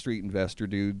 or Wall Street investor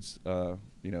dudes,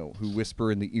 who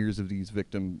whisper in the ears of these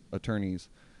victim attorneys,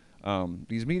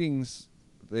 these meetings,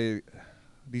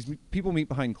 these people meet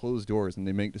behind closed doors, and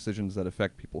they make decisions that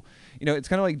affect people. It's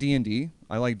kind of like D&D.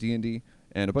 I like D&D,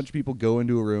 and a bunch of people go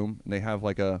into a room, and they have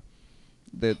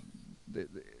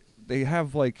they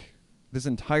have like this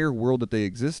entire world that they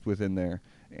exist within there.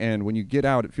 And when you get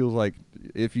out, it feels like,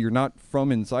 if you're not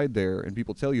from inside there and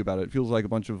people tell you about it, it feels like a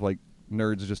bunch of like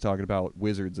nerds just talking about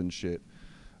wizards and shit.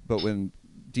 But when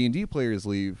D&D players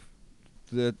leave,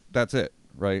 that's it,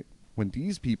 right? When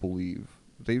these people leave,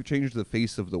 they've changed the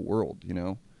face of the world,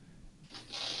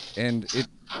 And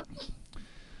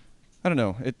I don't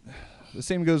know, the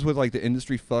same goes with like the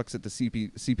industry fucks at the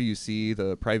CPUC,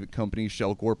 the private companies,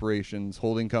 shell corporations,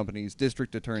 holding companies,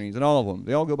 district attorneys, and all of them.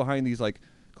 They all go behind these like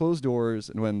closed doors,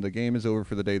 and when the game is over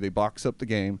for the day, they box up the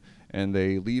game and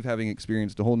they leave having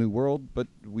experienced a whole new world, but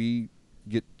we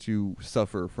get to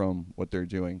suffer from what they're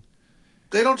doing.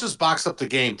 They don't just box up the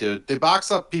game, dude. They box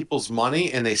up people's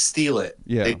money and they steal it.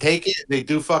 Yeah. They take it, they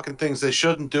do fucking things they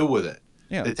shouldn't do with it.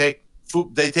 Yeah. They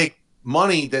take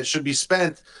money that should be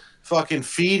spent fucking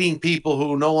feeding people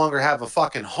who no longer have a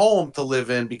fucking home to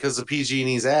live in because of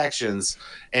PG&E's actions,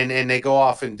 and they go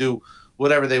off and do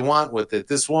whatever they want with it.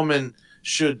 This woman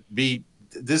should be,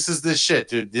 this shit,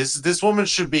 dude. This woman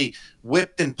should be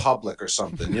whipped in public or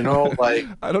something, like.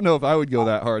 I don't know if I would go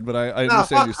that hard, but I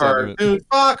understand your side of it. Dude,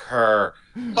 fuck her.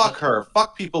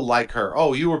 Fuck people like her.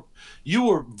 Oh, you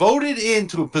were voted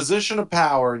into a position of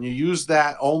power, and you use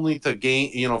that only to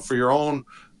gain, for your own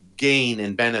gain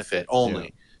and benefit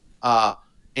only. Yeah.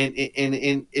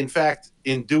 In fact,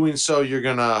 in doing so, you're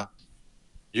gonna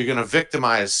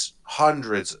victimize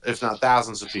hundreds, if not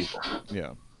thousands, of people.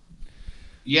 Yeah.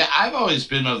 Yeah, I've always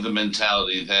been of the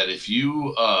mentality that if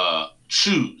you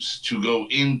choose to go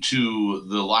into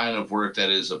the line of work that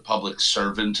is a public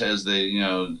servant, as they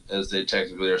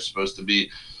technically are supposed to be,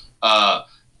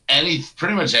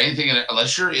 pretty much anything,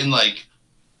 unless you're in like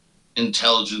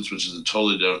intelligence, which is a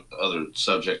totally other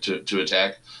subject to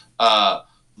attack.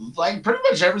 Like pretty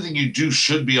much everything you do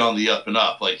should be on the up and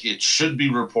up. Like it should be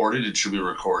reported, it should be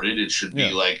recorded, it should be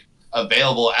like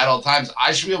available at all times.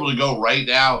 I should be able to go right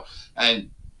now and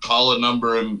call a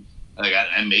number and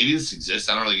and maybe this exists.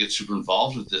 I don't really get super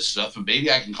involved with this stuff, but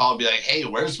maybe I can call and be like, "Hey,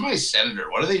 where's my senator?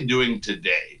 What are they doing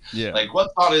today? Yeah. Like,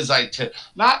 what's on his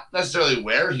not necessarily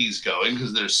where he's going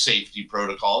because there's safety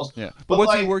protocols. Yeah, but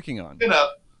what's he working on? You know,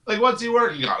 like what's he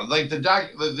working on? Like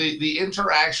the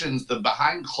interactions, the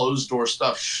behind closed door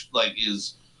stuff, like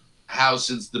is how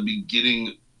since the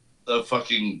beginning of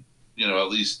fucking at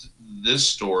least this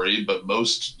story, but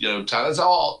most time that's how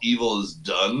all evil is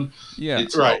done. Yeah,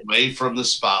 it's away from the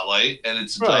spotlight, and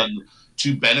it's done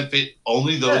to benefit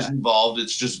only those involved.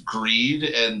 It's just greed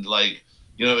and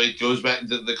it goes back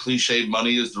to the cliche: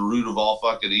 money is the root of all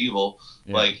fucking evil.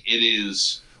 Yeah. Like it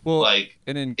is. Well,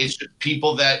 it's just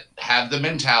people that have the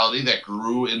mentality that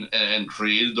grew and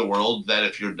created the world that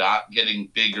if you're not getting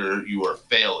bigger, you are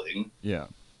failing. Yeah.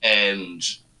 And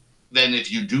then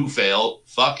if you do fail,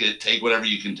 fuck it, take whatever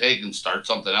you can take and start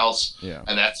something else. Yeah.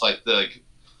 And that's like the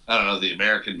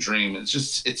American dream.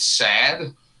 It's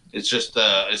sad. It's just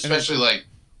especially like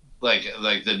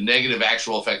the negative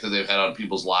actual effect that they've had on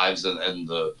people's lives and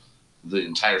the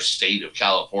entire state of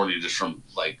California just from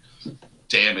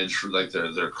damage for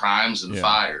their crimes and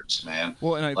fires, man.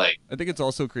 Well, and I think it's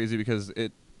also crazy because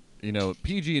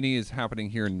PG&E is happening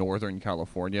here in Northern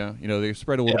California. They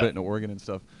spread a little bit in Oregon and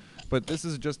stuff. But this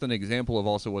is just an example of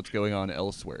also what's going on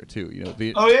elsewhere too.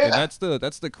 And that's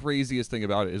the craziest thing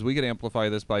about it is we could amplify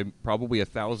this by probably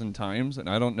 1,000 times, and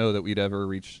I don't know that we'd ever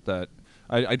reach that.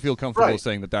 I'd feel comfortable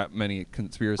saying that many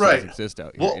conspiracies exist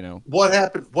out here. What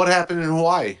happened in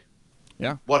Hawaii?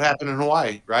 Yeah. What happened in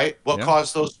Hawaii? Right. What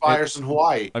caused those fires in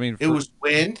Hawaii? I mean, it was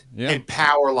wind and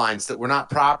power lines that were not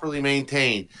properly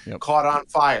maintained. Caught on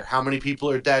fire. How many people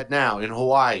are dead now in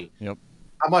Hawaii? Yep.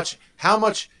 How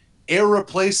much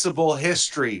irreplaceable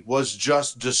history was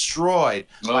just destroyed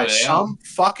by some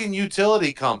fucking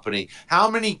utility company? How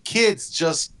many kids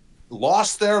just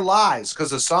lost their lives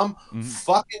because of some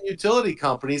fucking utility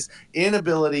company's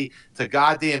inability to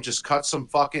goddamn just cut some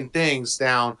fucking things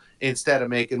down instead of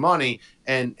making money?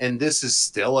 And this is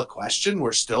still a question.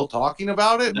 We're still talking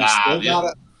about it.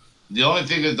 The only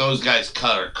thing that those guys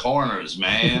cut are corners,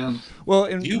 man. Well,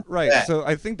 so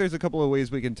I think there's a couple of ways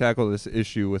we can tackle this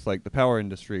issue with the power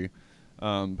industry,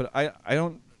 but I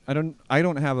don't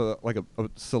have a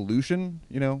solution,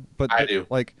 But I do.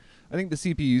 I think the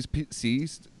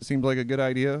CPUC seemed like a good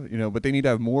idea, but they need to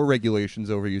have more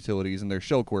regulations over utilities and their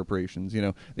shell corporations.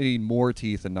 They need more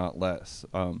teeth and not less.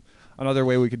 Another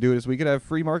way we could do it is we could have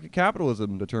free market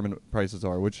capitalism determine what prices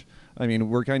are, which, I mean,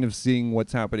 we're kind of seeing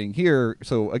what's happening here.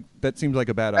 So that seems like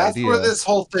a bad idea. That's where this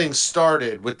whole thing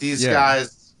started with these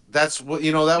guys. That's what,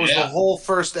 that was the whole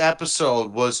first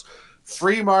episode was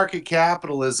free market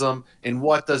capitalism and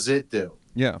what does it do?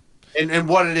 Yeah. And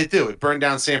what did it do? It burned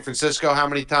down San Francisco how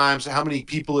many times? How many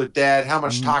people are dead? How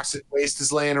much toxic waste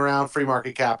is laying around? Free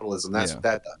market capitalism. That's what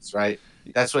that does, right?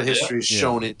 That's what history has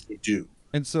shown it to do.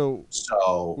 And so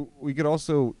we could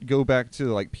also go back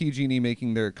to PG&E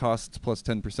making their costs plus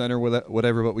 10% or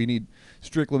whatever, but we need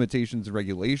strict limitations and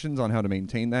regulations on how to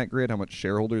maintain that grid, how much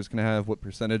shareholders can have, what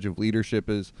percentage of leadership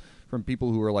is from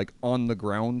people who are on the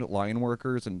ground line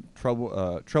workers and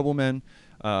troublemen.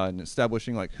 And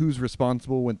establishing who's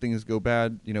responsible when things go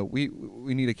bad. We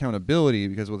need accountability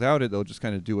because without it, they'll just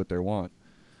kind of do what they want.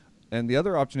 And the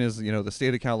other option is, the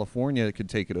state of California could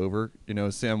take it over.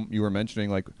 Sam, you were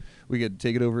mentioning we could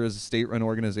take it over as a state-run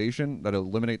organization that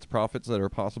eliminates profits that are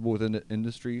possible within the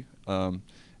industry.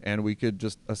 And we could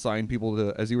just assign people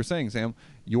to, as you were saying, Sam,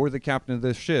 you're the captain of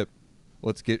this ship.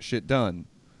 Let's get shit done.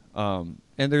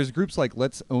 And there's groups like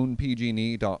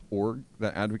let'sownpgne.org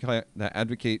that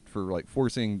advocate for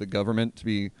forcing the government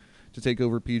to take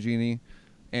over PG&E.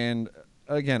 And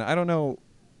again, I don't know.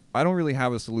 I don't really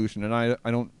have a solution, and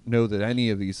I don't know that any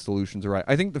of these solutions are right.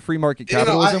 I think the free market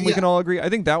capitalism we can all agree. I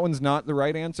think that one's not the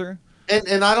right answer.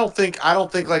 And I don't think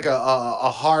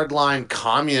a hardline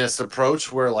communist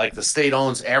approach where the state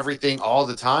owns everything all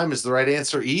the time is the right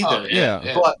answer either.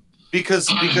 But because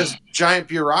giant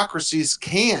bureaucracies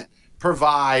can't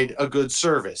provide a good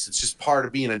service. It's just part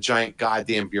of being a giant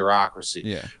goddamn bureaucracy.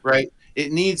 Yeah. Right?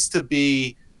 It needs to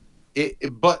be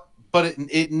but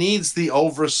it needs the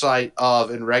oversight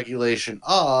of and regulation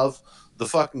of the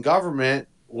fucking government,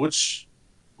 which,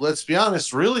 let's be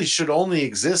honest, really should only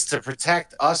exist to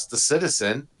protect us, the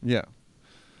citizen. Yeah.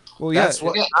 Well, that's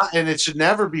and it should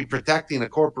never be protecting a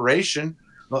corporation.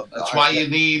 That's why you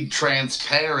need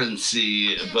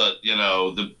transparency, but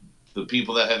the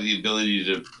people that have the ability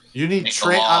You need Make the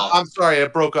law. I'm sorry,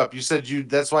 it broke up. You said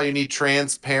that's why you need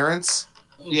transparents?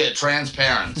 Yeah,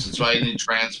 transparency. That's why you need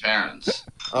transparency.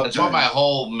 That's Okay. what my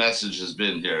whole message has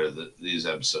been here. These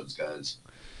episodes, guys.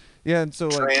 Yeah, and so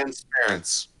like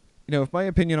Transparents. if my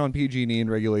opinion on PG&E and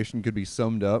regulation could be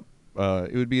summed up,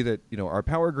 it would be that our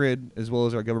power grid as well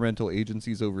as our governmental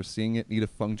agencies overseeing it need to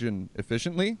function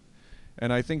efficiently.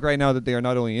 And I think right now that they are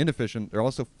not only inefficient, they're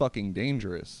also fucking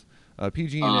dangerous.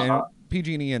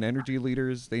 PG&E and energy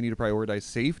leaders, they need to prioritize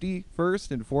safety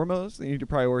first and foremost. They need to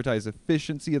prioritize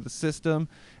efficiency of the system,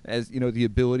 as the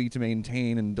ability to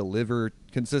maintain and deliver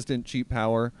consistent, cheap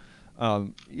power.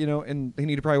 And they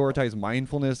need to prioritize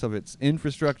mindfulness of its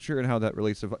infrastructure and how that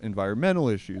relates to environmental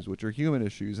issues, which are human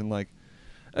issues. And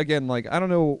again, I don't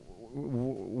know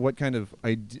what kind of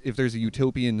if there's a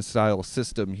utopian style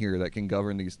system here that can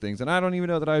govern these things, and I don't even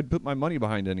know that I would put my money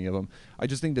behind any of them. I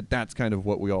just think that that's kind of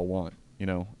what we all want,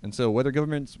 and so whether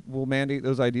governments will mandate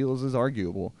those ideals is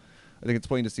arguable. I think it's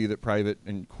plain to see that private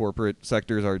and corporate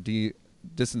sectors are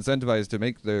disincentivized to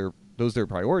make their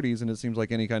priorities, and it seems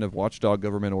like any kind of watchdog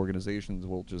government organizations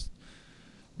will just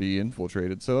be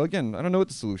infiltrated. So again, I don't know what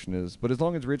the solution is, but as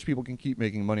long as rich people can keep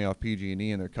making money off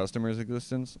PG&E and their customers'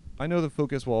 existence, I know the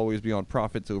focus will always be on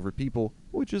profits over people,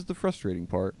 which is the frustrating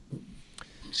part.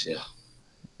 Yeah.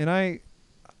 And I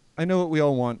know what we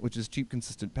all want, which is cheap,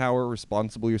 consistent power,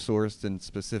 responsibly sourced and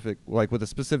specific, with a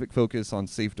specific focus on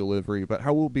safe delivery. But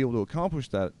how we'll be able to accomplish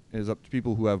that is up to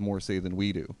people who have more say than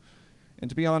we do. And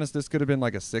to be honest, this could have been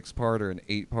like a 6-part or an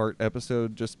 8-part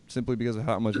episode, just simply because of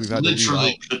how much we've had to leave out.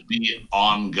 Literally could be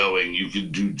ongoing. You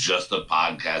could do just a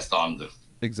podcast on the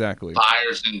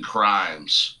fires and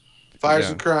crimes. Fires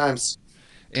and crimes.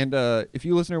 And if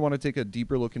you listener want to take a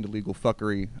deeper look into legal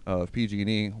fuckery of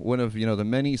PG&E, one of the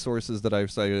many sources that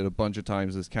I've cited a bunch of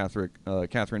times is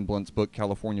Catherine Blunt's book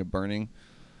California Burning.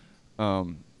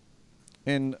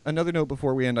 And another note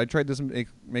before we end, I tried to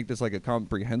make this like a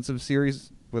comprehensive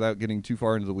series without getting too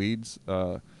far into the weeds.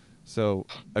 So,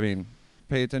 I mean,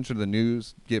 pay attention to the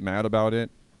news, get mad about it.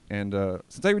 And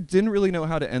since I didn't really know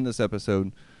how to end this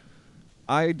episode,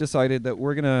 I decided that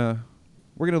we're gonna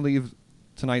leave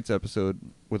tonight's episode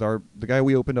with the guy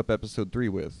we opened up episode 3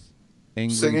 with,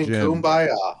 Angry Singing Jim. Kumbaya.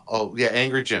 Oh yeah,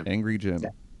 Angry Jim. Angry Jim. Yeah.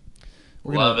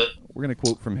 Love it. We're gonna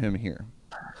quote from him here.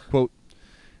 Quote.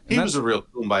 He was a real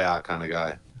Kumbaya kind of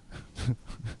guy.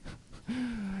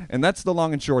 And that's the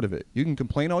long and short of it. You can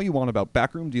complain all you want about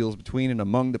backroom deals between and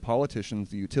among the politicians,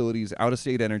 the utilities,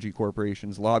 out-of-state energy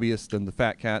corporations, lobbyists, and the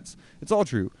fat cats. It's all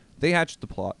true. They hatched the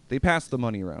plot. They passed the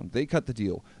money around. They cut the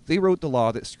deal. They wrote the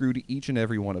law that screwed each and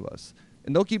every one of us.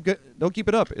 And they'll keep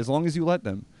it up as long as you let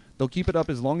them. They'll keep it up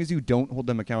as long as you don't hold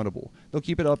them accountable. They'll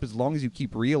keep it up as long as you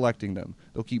keep re-electing them.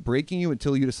 They'll keep breaking you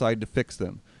until you decide to fix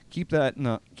them. Keep that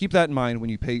in mind when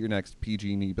you pay your next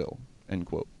PG&E bill. End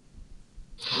quote.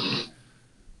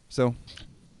 So,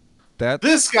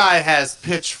 this guy has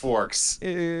pitchforks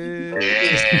stashed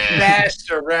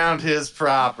around his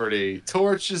property,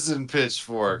 torches and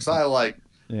pitchforks. I like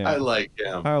him.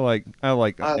 I like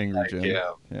Angry Jim.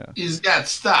 Him. Yeah, he's got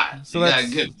style. So you gotta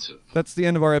give it to him. That's the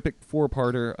end of our epic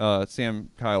 4-parter. Sam,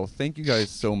 Kyle, thank you guys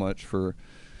so much for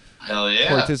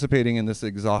participating in this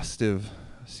exhaustive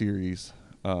series.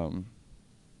 How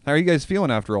are you guys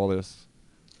feeling after all this?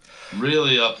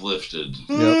 Really uplifted.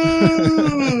 Yep.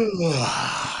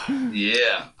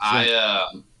 Yeah,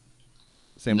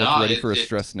 Sam looks ready for a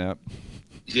stress nap.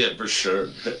 Yeah, for sure.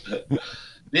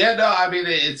 Yeah, no, I mean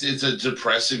it's a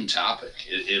depressing topic.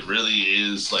 It really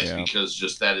is, because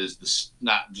just that is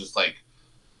not just like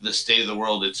the state of the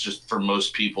world. It's just for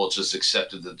most people, it's just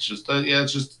accepted. It's just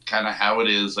it's just kind of how it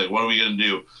is. Like, what are we gonna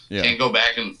do? Yeah. Can't go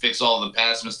back and fix all the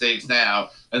past mistakes now.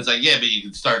 And it's like, yeah, but you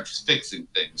can start fixing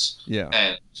things. Yeah,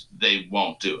 and they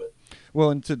won't do it. Well,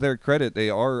 and to their credit, they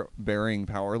are burying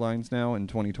power lines now in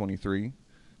 2023.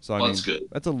 So I mean, that's good.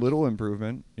 That's a little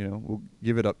improvement. We'll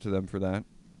give it up to them for that.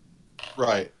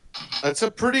 Right. That's a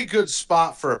pretty good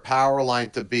spot for a power line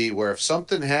to be, where if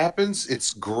something happens,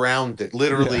 it's grounded,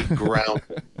 literally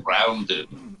grounded. Grounded.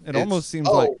 It almost seems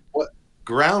like what?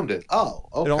 Grounded. Oh,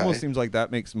 okay. It almost seems like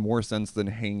that makes more sense than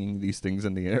hanging these things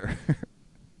in the air.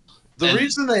 The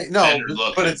reason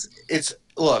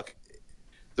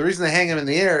the reason they hang them in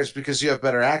the air is because you have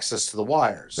better access to the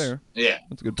wires. Fair. Yeah,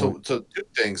 that's a good point. To do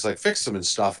things like fix them and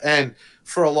stuff. And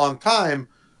for a long time,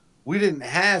 we didn't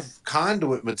have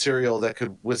conduit material that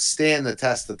could withstand the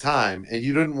test of time, and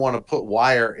you didn't want to put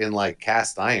wire in like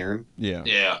cast iron. Yeah.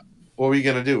 Yeah. What were you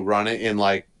gonna do? Run it in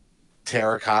like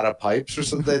terracotta pipes or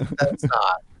something?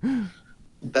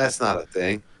 That's not a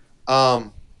thing.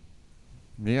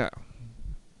 Yeah.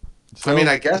 So, I mean,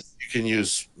 I guess you can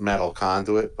use metal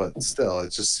conduit, but still,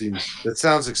 it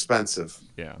sounds expensive.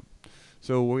 yeah.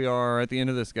 So we are at the end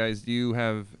of this, guys. Do you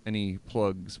have any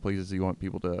plugs, places you want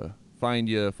people to find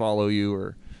you, follow you,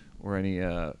 or any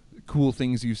cool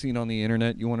things you've seen on the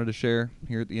internet you wanted to share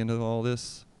here at the end of all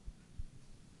this?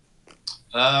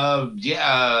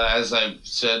 Yeah, as I've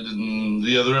said in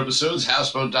the other episodes,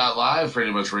 houseboat.live,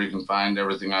 pretty much where you can find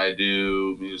everything I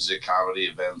do, music, comedy,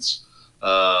 events.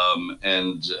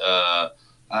 And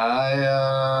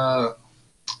I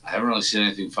haven't really seen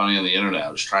anything funny on the internet.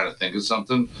 I was trying to think of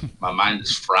something. My mind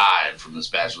is fried from this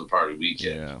bachelor party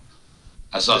weekend. Yeah.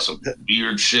 I saw some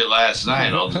weird shit last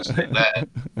night. I'll just say that.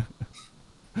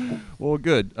 Well,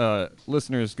 good.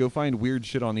 Listeners, go find weird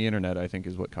shit on the internet, I think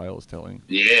is what Kyle is telling.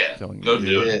 Yeah, Telling go me.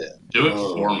 do it. Do it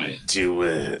for me. Do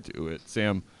it. Do it.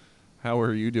 Sam, how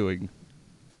are you doing?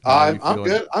 How are you I'm feeling?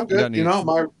 good. I'm You got good. You any-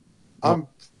 know, I'm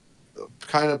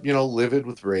kind of livid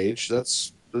with rage.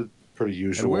 That's pretty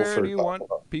usual. And where for do you want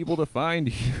people to find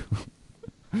you?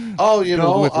 Oh,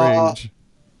 Filled with rage.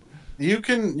 you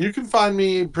can find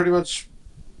me pretty much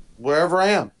wherever I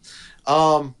am,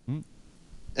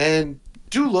 and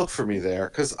do look for me there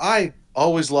because I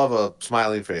always love a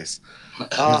smiling face.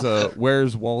 He's a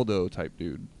Where's Waldo type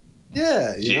dude.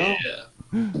 Yeah, Yeah.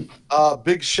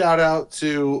 Big shout out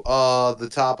to the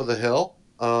top of the hill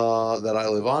that I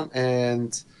live on,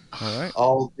 and All right.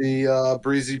 all the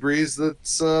breezy breeze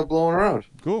that's blowing around.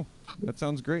 Cool. That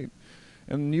sounds great.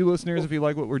 And you listeners, if you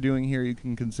like what we're doing here, you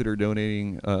can consider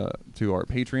donating to our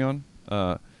Patreon.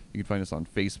 You can find us on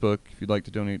Facebook if you'd like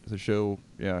to donate to the show.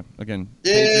 Yeah, again,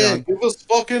 Yeah, Patreon. give us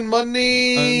fucking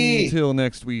money. Until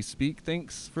next we speak,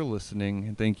 thanks for listening,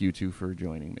 and thank you two for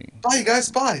joining me. Bye, guys.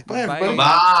 Bye. Bye, everybody.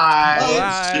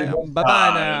 Bye.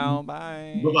 Bye-bye now.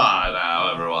 Bye. Bye-bye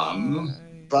now,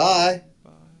 everyone. Bye.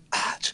 Bye. Ah,